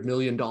 $100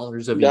 million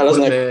of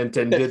equipment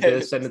and did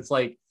this. And it's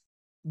like,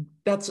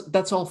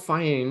 that's all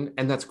fine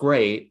and that's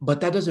great,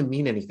 but that doesn't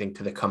mean anything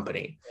to the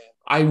company.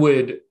 I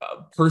would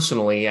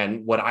personally,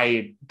 and what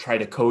I try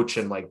to coach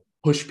and like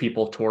push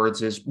people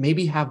towards is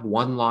maybe have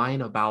one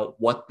line about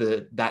what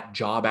that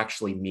job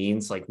actually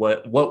means, like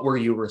what were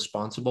you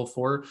responsible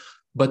for,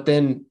 but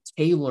then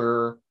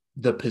tailor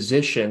the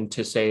position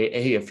to say,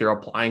 hey, if you're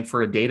applying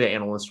for a data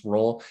analyst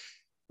role,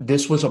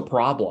 this was a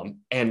problem,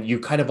 and you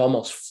kind of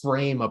almost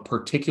frame a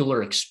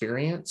particular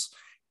experience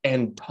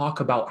and talk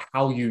about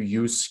how you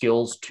use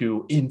skills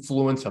to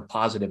influence a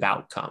positive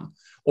outcome.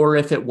 Or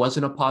if it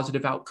wasn't a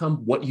positive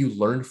outcome, what you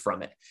learned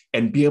from it,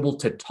 and be able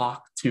to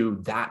talk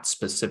to that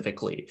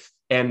specifically.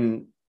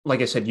 And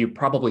like I said, you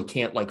probably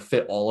can't like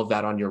fit all of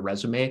that on your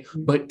resume,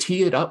 but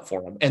tee it up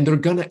for them. And they're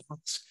going to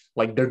ask,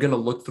 like, they're going to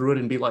look through it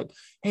and be like,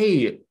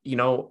 hey, you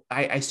know,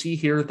 I see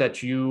here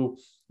that you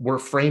were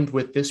framed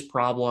with this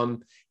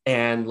problem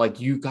and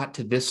like you got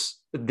to this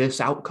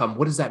outcome.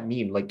 What does that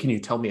mean? Like, can you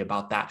tell me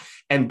about that?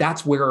 And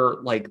that's where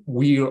like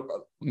we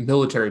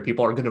military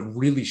people are going to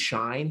really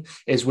shine,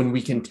 is when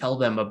we can tell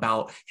them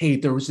about, hey,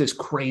 there was this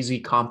crazy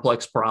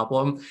complex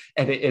problem.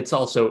 And it's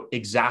also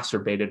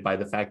exacerbated by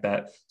the fact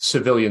that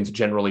civilians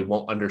generally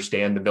won't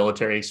understand the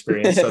military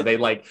experience. So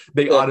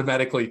they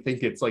automatically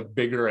think it's like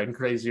bigger and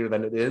crazier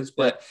than it is,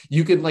 but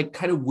you can like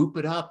kind of whoop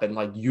it up and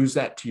like use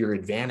that to your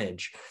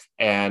advantage.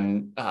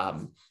 And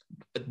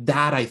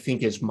that I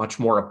think is much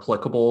more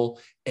applicable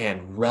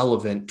and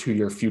relevant to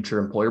your future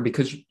employer,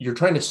 because you're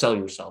trying to sell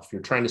yourself.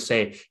 You're trying to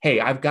say, hey,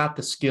 I've got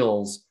the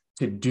skills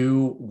to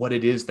do what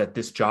it is that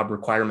this job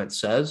requirement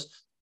says.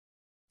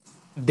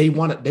 They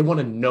want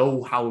to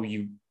know how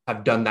you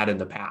have done that in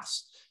the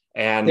past.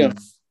 And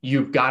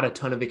you've got a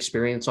ton of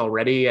experience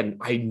already. And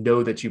I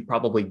know that you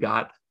probably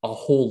got a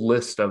whole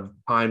list of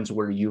times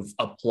where you've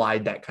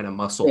applied that kind of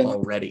muscle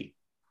already.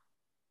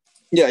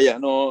 Yeah,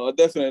 no,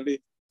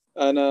 definitely.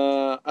 And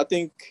I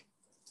think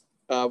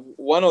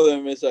one of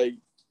them is like,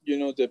 you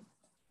know,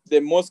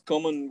 the most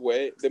common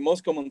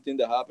thing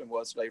that happened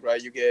was like,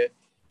 right, you get,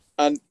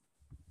 and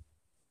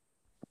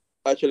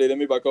actually let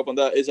me back up on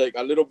that. It's like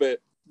a little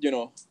bit, you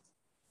know,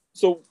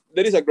 so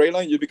there is a gray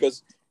line just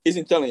because it's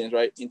intelligence,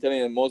 right?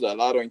 Intelligence, a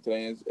lot of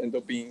intelligence end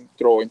up being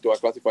thrown into a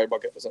classified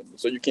bucket or something.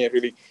 So you can't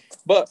really,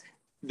 but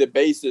the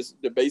basis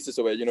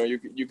of it,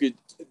 you could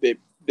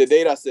the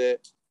data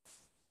set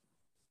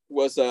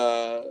was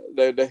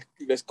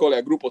let's call it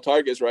a group of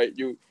targets, right?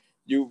 You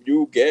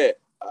get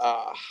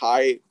a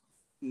high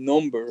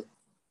number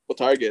of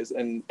targets,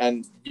 and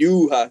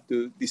you have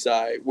to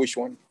decide which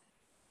one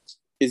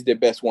is the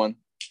best one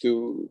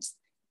to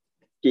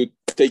to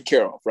take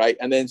care of, right?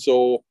 And then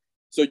so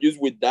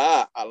just with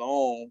that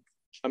alone,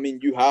 I mean,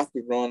 you have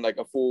to run like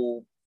a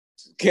full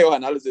scale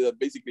analysis that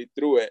basically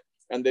through it,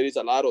 and there is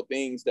a lot of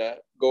things that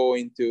go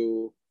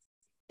into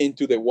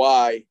the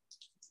why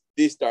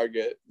this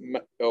target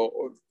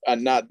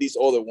and not this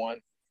other one.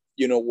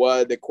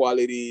 What the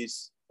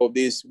qualities of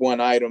this one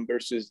item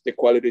versus the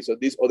qualities of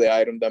this other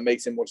item that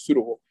makes it more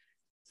suitable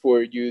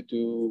for you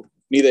to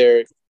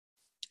neither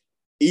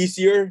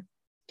easier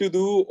to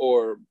do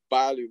or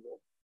valuable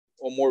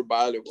or more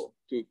valuable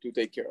to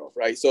take care of,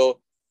 right? So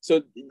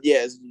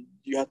yes,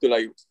 you have to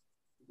like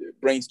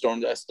brainstorm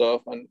that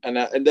stuff,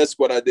 and that's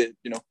what I did,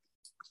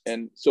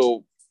 and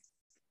so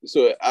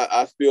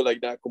I feel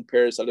like that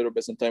compares a little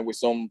bit sometimes with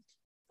some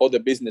other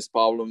business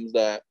problems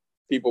that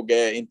people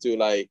get into,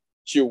 like,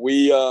 should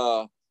we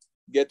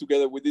get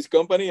together with this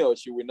company or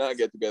should we not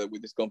get together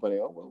with this company?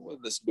 Oh, well,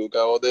 let's look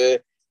at all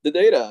the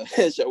data,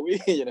 shall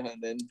we?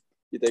 And then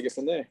you take it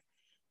from there.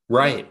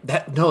 Right.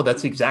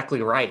 That's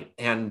exactly right.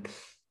 And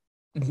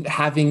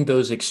having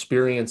those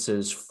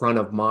experiences front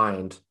of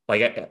mind,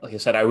 like I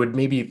said, I would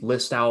maybe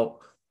list out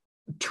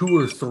two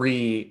or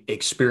three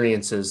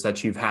experiences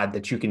that you've had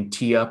that you can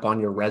tee up on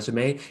your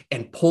resume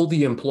and pull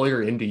the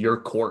employer into your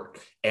court.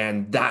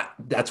 And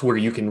that's where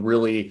you can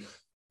really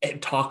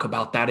talk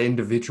about that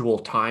individual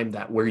time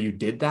that where you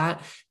did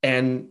that,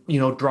 and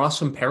draw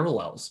some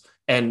parallels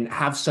and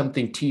have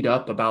something teed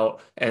up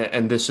about,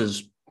 and this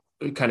is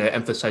kind of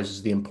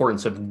emphasizes the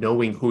importance of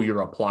knowing who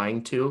you're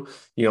applying to.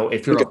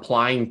 If you're Okay.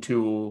 applying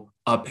to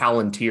a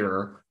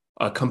Palantir,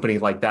 a company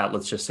like that,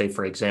 let's just say,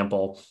 for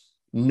example,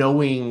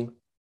 knowing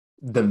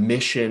the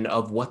mission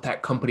of what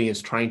that company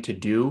is trying to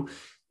do,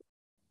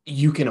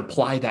 you can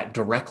apply that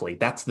directly.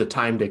 That's the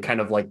time to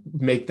kind of like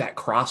make that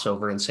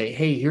crossover and say,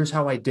 hey, here's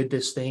how I did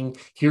this thing.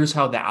 Here's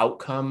how the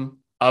outcome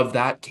of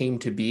that came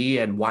to be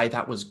and why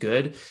that was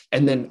good.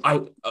 And then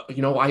I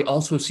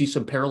also see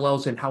some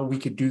parallels in how we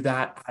could do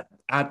that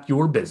at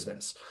your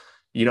business,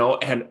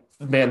 and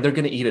man, they're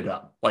going to eat it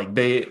up. Like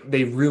they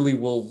really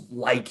will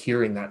like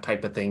hearing that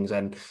type of things.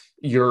 And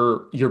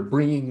you're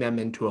bringing them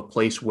into a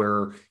place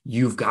where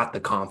you've got the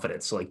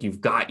confidence, like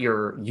you've got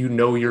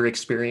your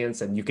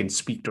experience and you can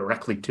speak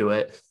directly to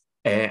it,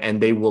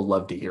 and they will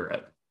love to hear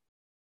it.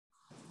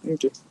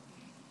 Okay.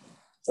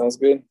 Sounds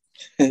good.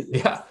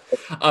 Yeah.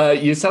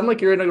 You sound like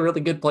you're in a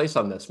really good place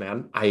on this,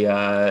 man.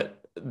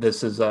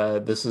 This is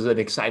an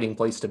exciting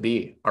place to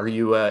be. Are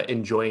you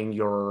enjoying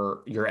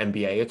your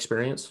MBA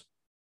experience?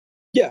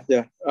 Yeah.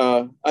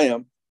 I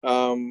am.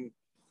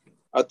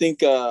 I think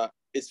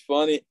it's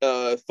fun.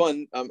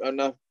 I'm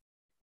not,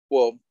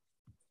 well,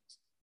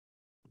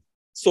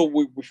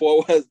 so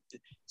before I was,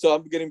 so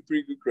I'm getting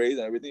pretty good grades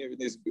and everything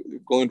is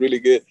going really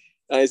good.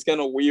 It's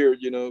kind of weird,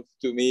 to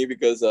me,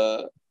 because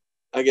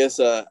I guess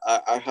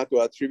I had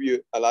to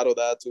attribute a lot of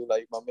that to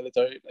like my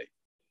military, like,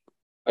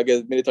 I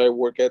guess, military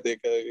work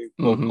ethic,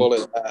 call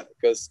it that,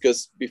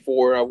 because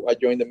before I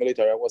joined the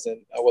military, I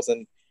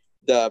wasn't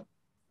that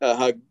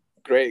had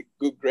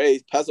good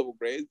grades, passable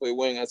grades, but it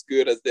wasn't as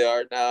good as they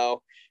are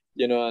now,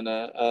 and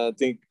I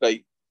think,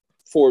 like,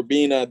 for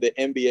being at the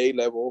MBA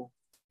level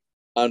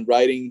and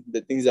writing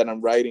the things that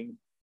I'm writing,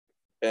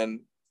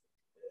 and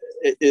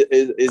it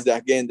is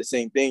again the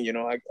same thing.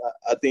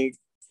 I think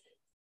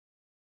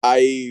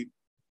I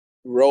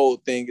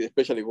wrote things,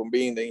 especially from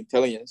being the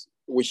intelligence,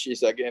 which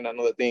is again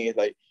another thing, is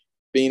like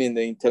being in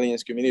the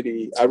intelligence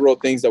community. I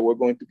wrote things that were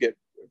going to get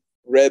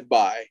read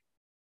by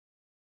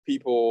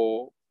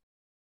people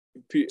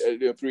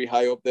pretty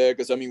high up there.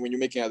 Because I mean, when you're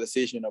making a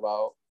decision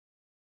about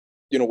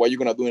what you're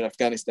gonna do in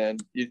Afghanistan,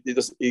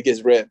 it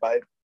gets read by.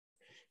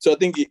 So I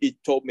think it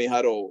taught me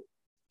how to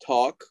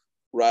talk,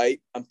 write,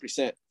 and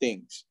present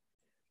things.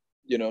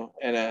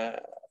 And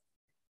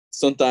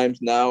sometimes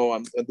now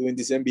I'm doing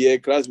this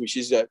MBA class, which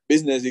is a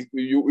business. It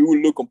will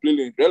look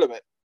completely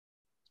irrelevant,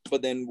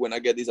 but then when I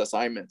get these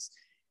assignments,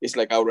 it's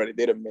like I already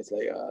did them. It's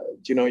like,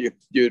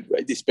 you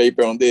write this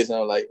paper on this, and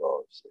I'm like,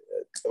 oh,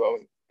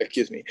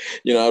 excuse me.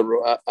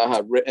 I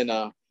have written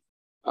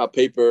a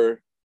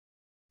paper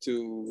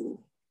to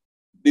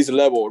this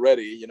level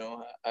already.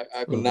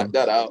 I could knock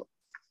that out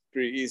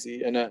pretty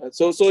easy, and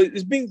so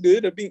it's been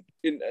good.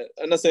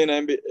 I'm not saying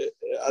MBA,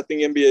 I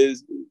think MBA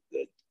is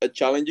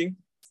challenging,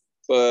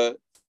 but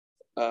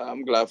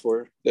I'm glad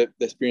for the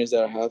experience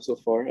that I have so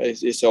far.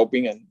 It's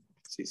helping, and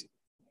it's easy.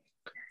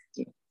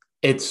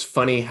 It's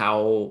funny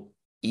how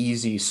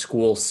easy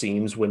school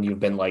seems when you've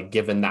been like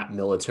given that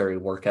military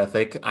work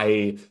ethic.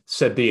 I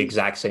said the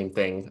exact same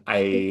thing.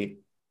 I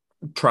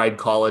tried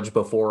college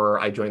before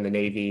I joined the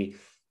Navy,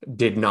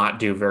 did not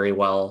do very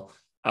well.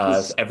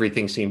 It's,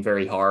 Everything seemed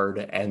very hard,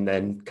 and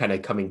then kind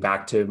of coming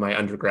back to my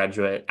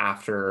undergraduate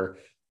after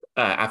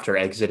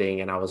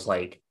exiting, and I was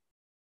like,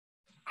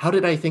 how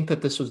did I think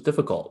that this was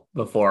difficult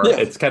before? yeah,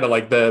 It's kind of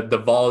like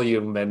the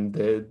volume and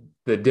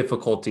the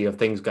difficulty of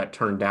things got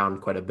turned down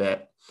quite a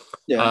bit.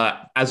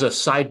 yeah. As a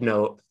side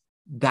note,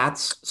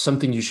 that's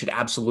something you should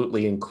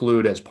absolutely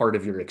include as part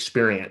of your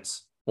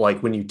experience.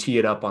 Like when you tee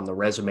it up on the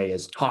resume,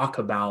 is talk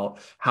about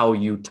how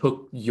you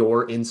took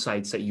your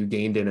insights that you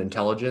gained in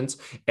intelligence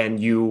and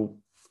you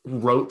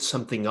wrote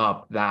something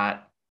up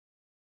that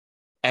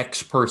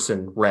X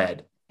person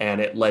read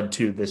and it led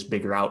to this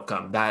bigger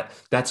outcome.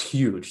 That's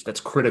huge. That's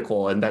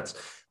critical. And that's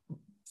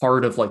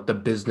part of like the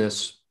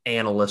business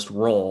analyst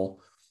role.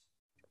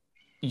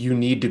 You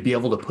need to be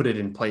able to put it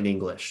in plain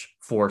English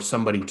for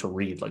somebody to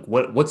read. Like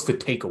what's the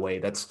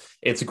takeaway?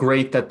 It's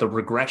great that the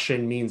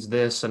regression means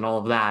this and all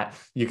of that.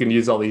 You can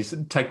use all these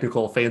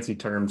technical fancy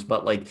terms,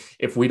 but like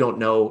if we don't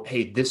know,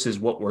 hey, this is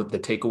what the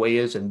takeaway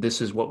is and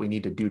this is what we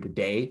need to do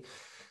today,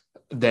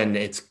 then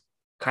it's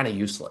kind of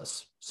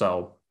useless.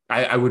 So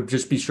I would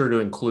just be sure to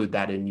include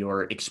that in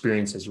your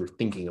experience as you're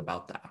thinking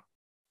about that.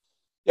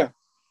 Yeah,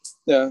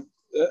 yeah.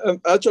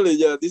 Actually,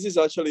 yeah, this is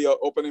actually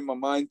opening my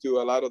mind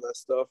to a lot of that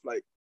stuff.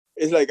 Like,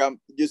 it's like I'm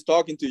just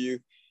talking to you.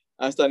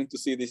 I'm starting to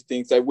see these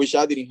things I wish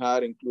I didn't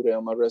have included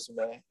on my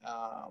resume.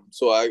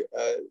 So I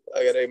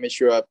gotta make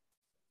sure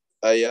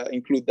I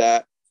include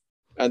that,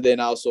 and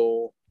then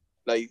also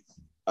like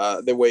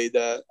the way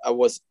that I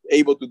was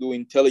able to do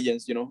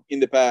intelligence, in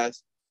the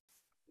past,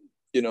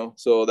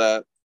 so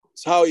that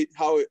it's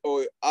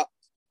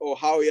or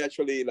how it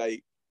actually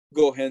like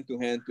go hand to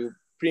hand to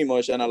pretty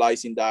much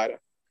analyzing data,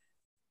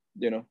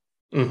 you know.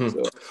 Mm-hmm.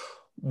 So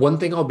One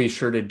thing I'll be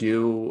sure to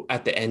do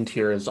at the end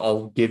here is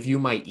I'll give you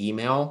my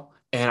email.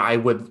 And I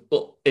would,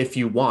 well, if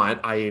you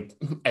want, I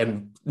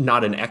am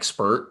not an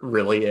expert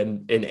really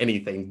in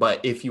anything,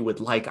 but if you would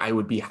like, I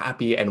would be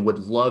happy and would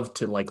love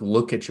to like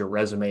look at your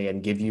resume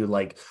and give you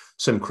like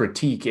some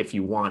critique if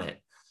you want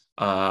it,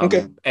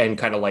 okay, and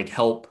kind of like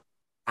help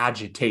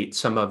agitate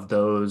some of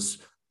those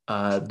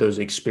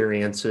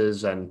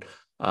experiences. And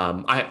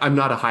I'm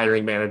not a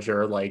hiring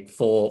manager, like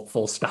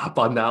full stop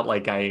on that.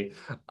 Like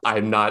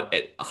I'm not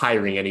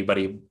hiring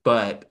anybody,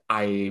 but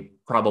I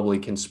probably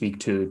can speak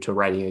to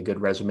writing a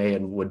good resume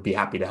and would be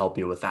happy to help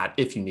you with that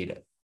if you need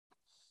it.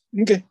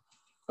 okay,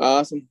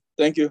 awesome.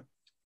 Thank you.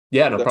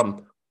 Yeah, no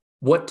problem.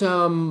 What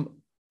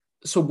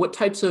so what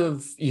types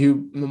of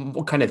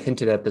what kind of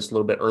hinted at this a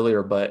little bit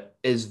earlier, but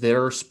is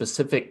there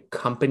specific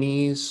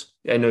companies?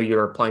 I know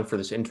you're applying for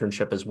this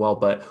internship as well,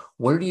 but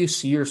where do you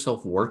see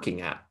yourself working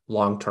at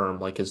long term?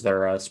 Like, is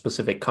there a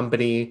specific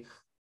company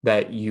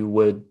that you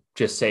would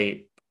just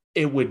say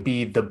it would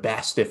be the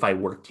best if I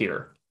worked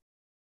here?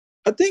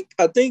 I think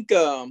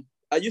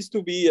I used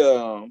to be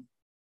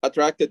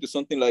attracted to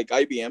something like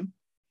IBM,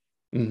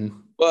 Hmm.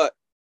 but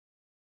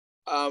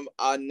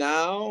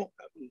now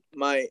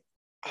my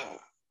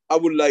I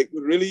would like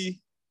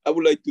really I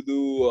would like to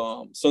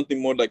do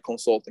something more like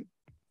consulting.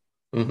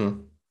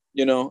 Hmm.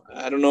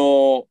 I don't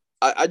know.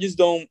 I just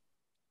don't.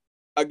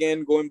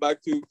 Again, going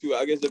back to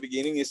I guess the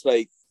beginning is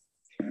like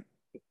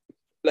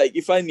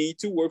if I need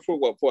to work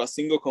for a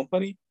single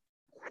company,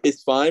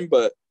 it's fine.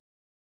 But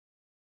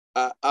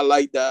I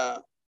like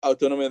the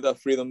autonomy and the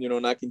freedom,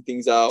 knocking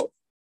things out.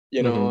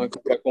 Hmm.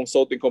 A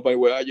consulting company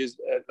where I just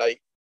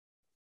like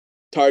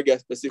target a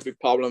specific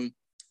problem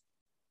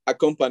a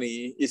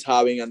company is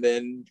having, and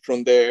then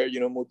from there,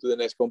 move to the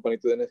next company,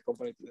 to the next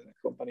company, to the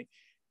next company.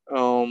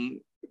 Um,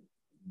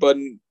 but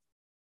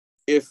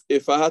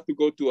if I had to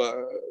go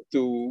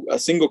to a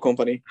single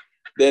company,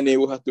 then it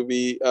would have to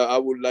be. I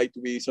would like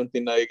to be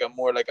something like a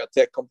more like a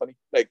tech company,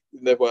 like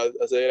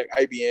I say,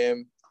 like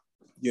IBM,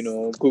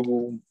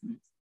 Google.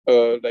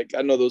 Like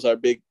I know those are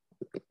big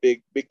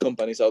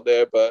companies out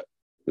there, but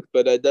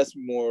that's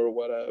more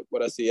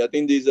what I see. I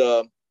think this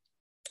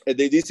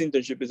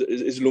internship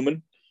is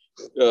Lumen,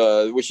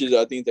 which is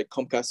I think the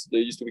Comcast. They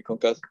used to be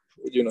Comcast,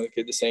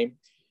 the same.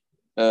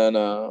 And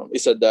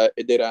it's a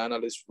data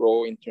analyst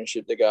role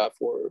internship they got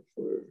for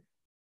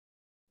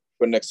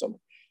next summer.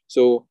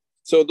 So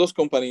those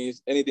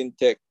companies, anything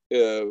tech,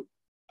 uh,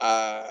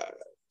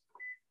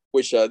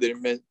 which I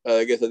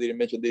guess I didn't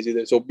mention this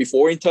either. So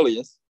before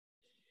intelligence,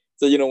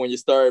 so when you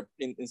start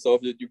in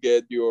software, you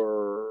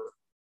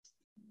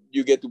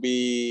get to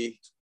be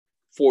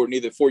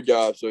needed 4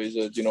 jobs. So it's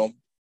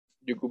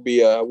you could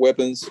be a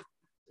weapons,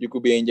 you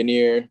could be an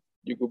engineer,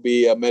 you could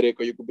be a medic,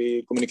 or you could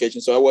be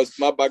communication. So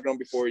my background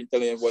before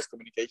intelligence was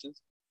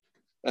communications,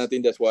 and I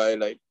think that's why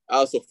I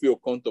also feel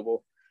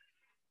comfortable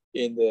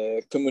in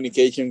the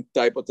communication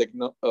type of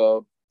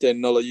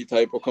technology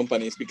type of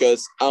companies,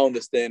 because I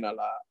understand a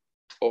lot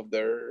of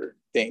their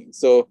things.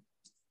 So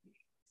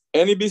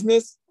any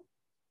business,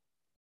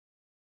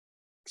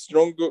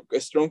 strong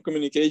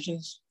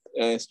communications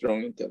and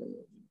strong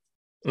intelligence.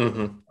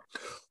 Hmm.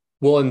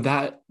 Well, and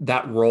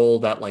that role,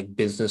 that like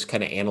business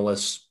kind of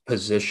analyst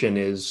position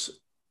is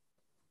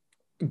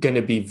going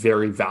to be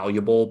very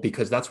valuable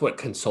because that's what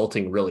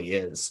consulting really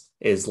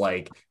is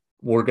like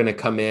we're going to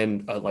come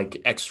in,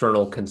 like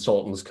external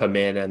consultants come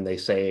in and they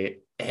say,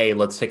 hey,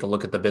 let's take a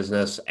look at the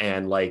business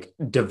and like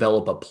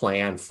develop a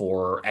plan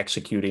for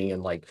executing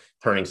and like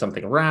turning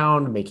something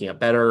around, making it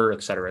better,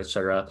 et cetera, et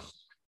cetera.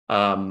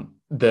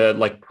 The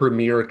like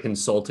premier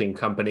consulting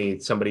company,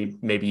 somebody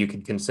maybe you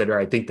could consider,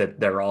 I think that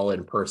they're all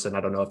in person.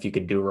 I don't know if you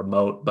could do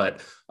remote, but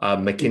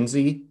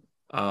McKinsey,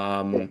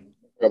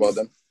 About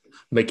them.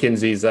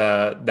 McKinsey's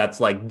that's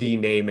like the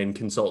name in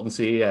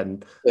consultancy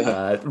and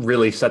Yeah.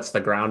 really sets the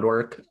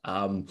groundwork.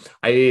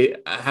 I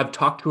have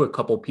talked to a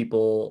couple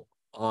people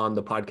on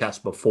the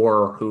podcast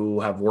before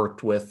who have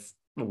worked at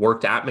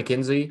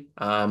McKinsey.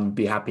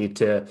 Be happy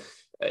to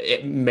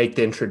make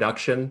the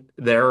introduction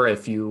there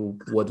if you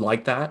would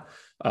like that,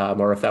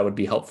 or if that would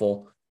be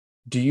helpful.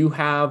 Do you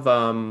have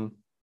a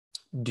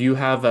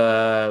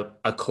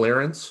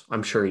clearance?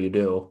 I'm sure you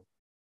do.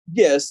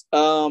 Yes,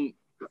 I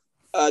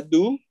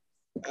do.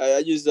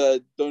 I just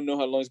don't know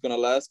how long it's gonna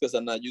last because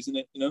I'm not using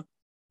it, you know.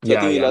 So I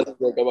Yeah, think it yeah. lasts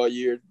like about a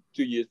year,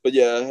 2 years. But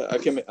yeah, I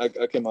came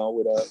out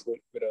with a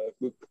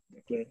good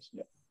clearance.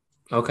 Yeah.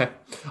 Okay.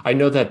 I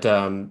know that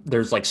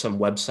there's like some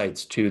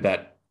websites too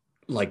that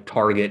like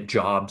target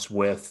jobs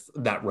with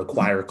that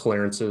require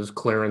clearances,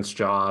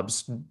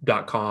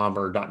 clearancejobs.com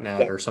or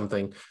 .net Yeah. or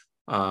something.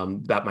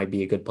 That might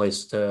be a good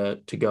place to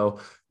go.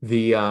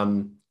 The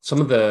some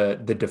of the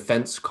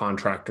defense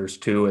contractors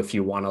too, if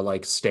you want to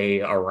like stay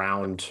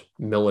around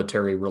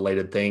military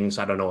related things.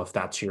 I don't know if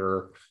that's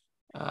your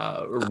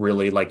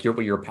really like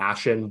your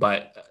passion,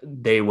 but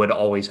they would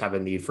always have a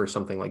need for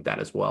something like that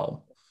as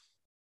well.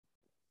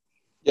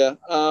 Yeah.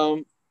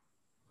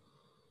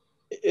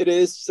 It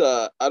is.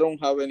 I don't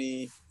have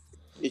any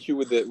issue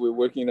with it with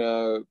working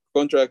a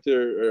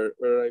contractor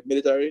or like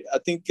military. I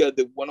think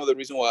the one of the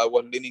reasons why I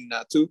was leaning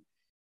not to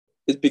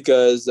is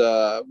because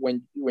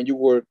when you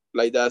work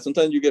like that,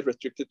 sometimes you get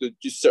restricted to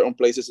just certain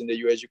places in the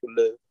U.S. you could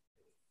live,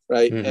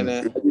 right? And Hmm.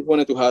 I just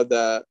wanted to have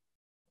that,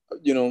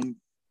 you know,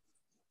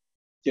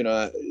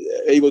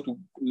 able to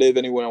live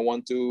anywhere I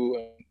want to,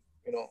 and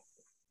you know,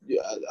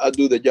 yeah, I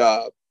do the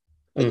job.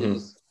 I Hmm.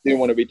 just didn't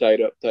want to be tied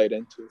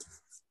into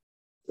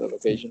the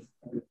location.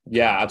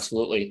 Yeah,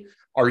 absolutely.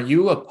 Are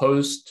you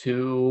opposed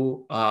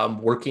to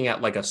working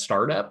at like a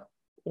startup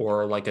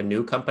or like a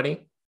new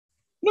company?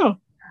 No,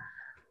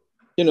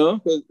 you know,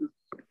 'cause,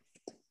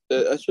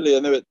 actually, I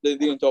never they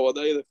didn't talk about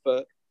that either.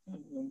 But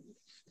um,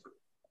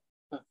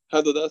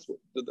 how does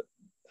that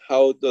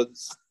how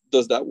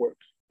does that work?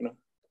 You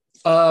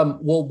know?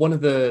 Well, one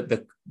of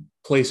the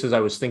places I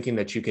was thinking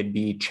that you could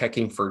be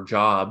checking for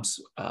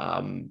jobs,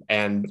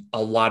 and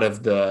a lot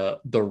of the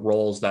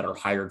roles that are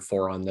hired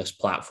for on this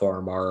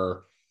platform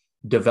are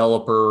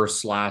developer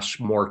slash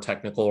more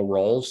technical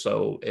roles.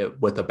 So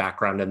with a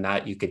background in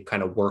that, you could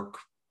kind of work,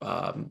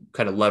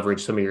 kind of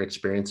leverage some of your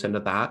experience into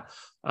that.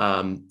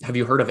 Have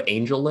you heard of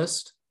Angel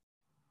List?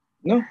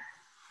 No.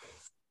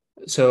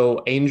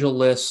 So Angel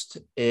List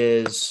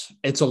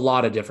it's a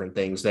lot of different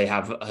things. They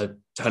have a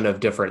ton of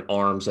different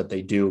arms that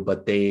they do,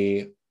 but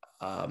they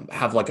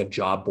have like a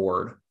job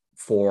board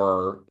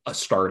for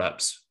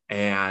startups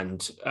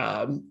and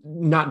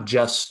not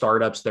just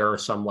startups. There are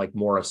some like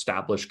more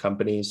established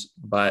companies,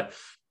 but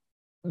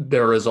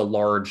there is a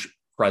large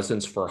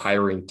presence for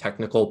hiring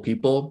technical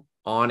people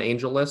on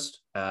AngelList,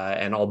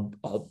 and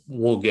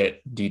we'll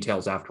get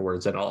details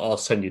afterwards, and I'll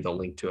send you the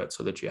link to it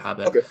so that you have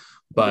it. Okay. Okay.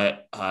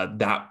 But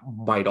that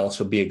might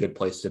also be a good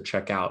place to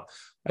check out.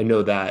 I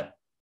know that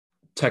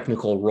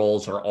technical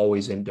roles are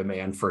always in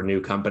demand for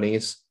new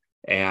companies,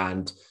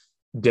 and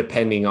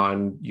depending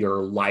on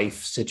your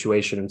life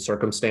situation and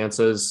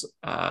circumstances,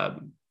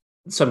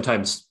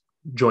 sometimes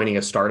joining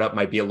a startup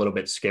might be a little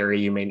bit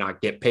scary. You may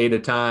not get paid a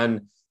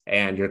ton,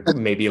 and you're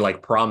maybe like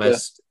Yeah.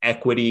 promised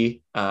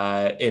equity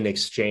in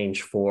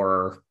exchange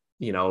for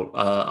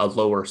a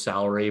lower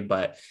salary.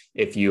 But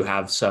if you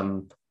have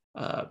some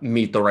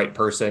meet the right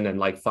person and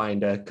like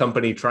find a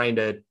company trying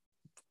to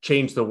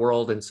change the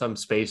world in some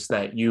space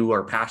that you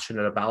are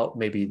passionate about,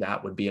 maybe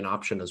that would be an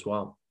option as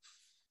well.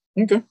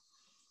 Okay.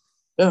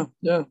 Yeah.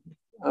 Yeah.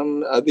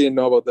 I didn't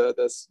know about that.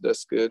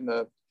 That's good. And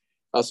I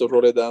also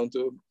wrote it down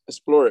to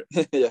explore it.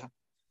 Yeah.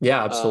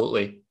 Yeah, Uh,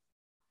 absolutely.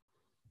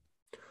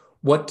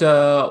 What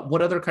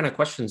other kind of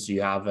questions do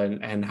you have,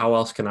 and how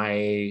else can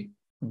I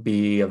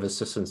be of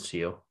assistance to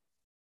you?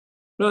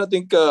 no, I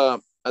think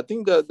that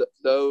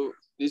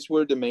these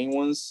were the main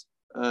ones,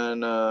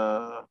 and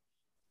I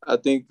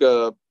think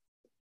I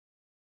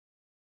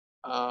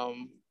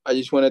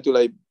just wanted to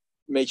like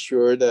make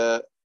sure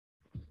that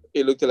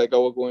it looked like I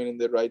was going in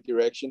the right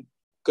direction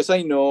because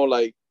I know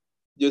like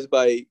just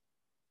by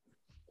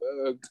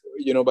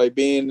by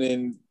being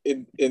in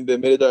the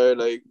military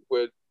like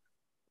with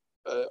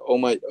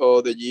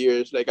all the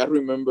years, like I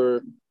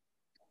remember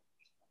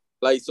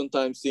like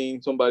sometimes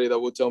seeing somebody that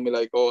would tell me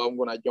like, oh, I'm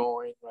gonna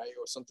join, right,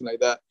 or something like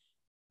that,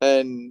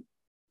 and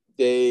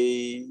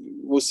they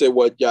will say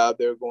what job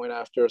they're going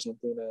after or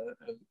something,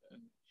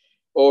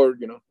 or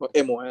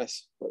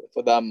MOS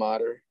for that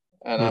matter,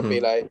 and I'll be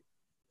Mm-hmm. like,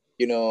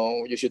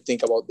 you should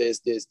think about this,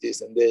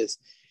 and this,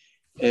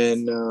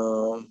 and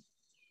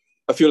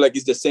I feel like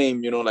it's the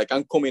same, like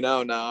I'm coming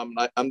out now.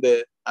 I'm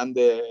the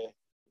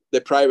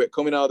private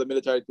coming out of the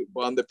military,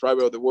 but I'm the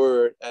private of the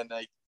world, and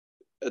like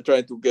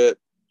trying to get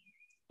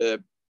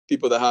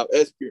people that have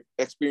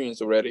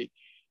experience already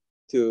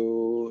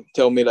to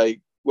tell me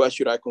like what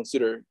should I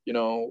consider,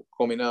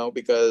 coming out,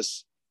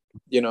 because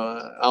I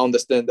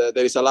understand that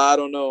there is a lot I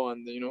don't know,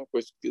 and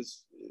because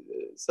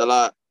it's a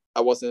lot I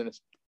wasn't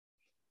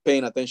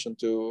paying attention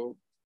to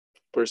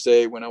per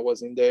se when I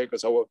was in there,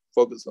 because I was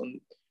focused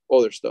on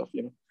other stuff.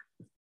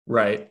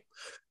 Right.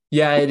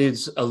 Yeah, it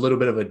is a little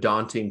bit of a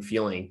daunting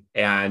feeling,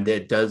 and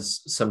it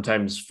does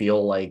sometimes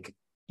feel like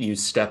you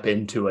step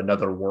into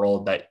another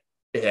world that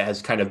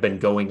has kind of been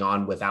going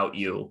on without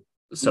you,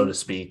 so to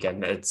speak,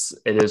 and it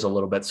is a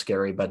little bit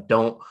scary, but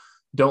don't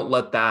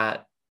let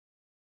that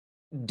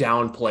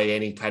downplay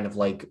any kind of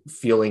like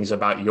feelings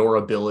about your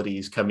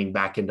abilities coming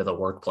back into the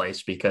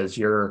workplace, because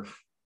you're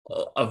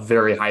a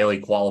very highly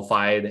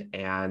qualified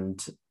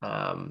and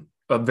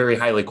a very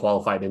highly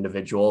qualified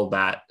individual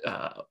that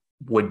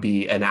would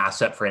be an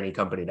asset for any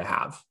company to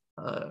have.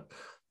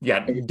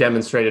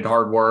 Demonstrated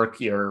hard work.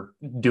 You're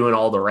doing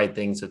all the right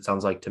things, it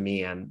sounds like to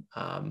me. And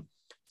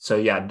so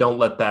yeah, don't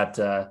let that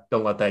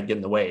get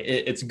in the way.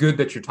 It's good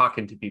that you're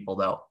talking to people,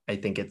 though. I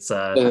think it's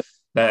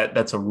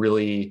that's a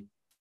really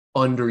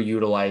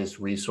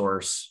underutilized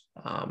resource.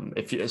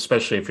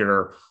 Especially if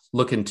you're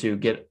looking to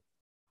get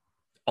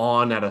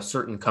on at a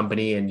certain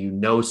company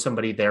and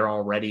somebody there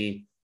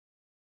already,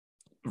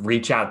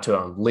 reach out to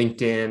them.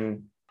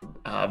 LinkedIn,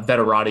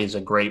 Veterati is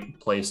a great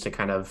place to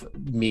kind of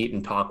meet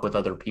and talk with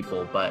other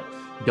people, but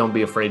don't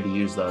be afraid to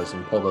use those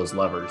and pull those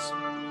levers.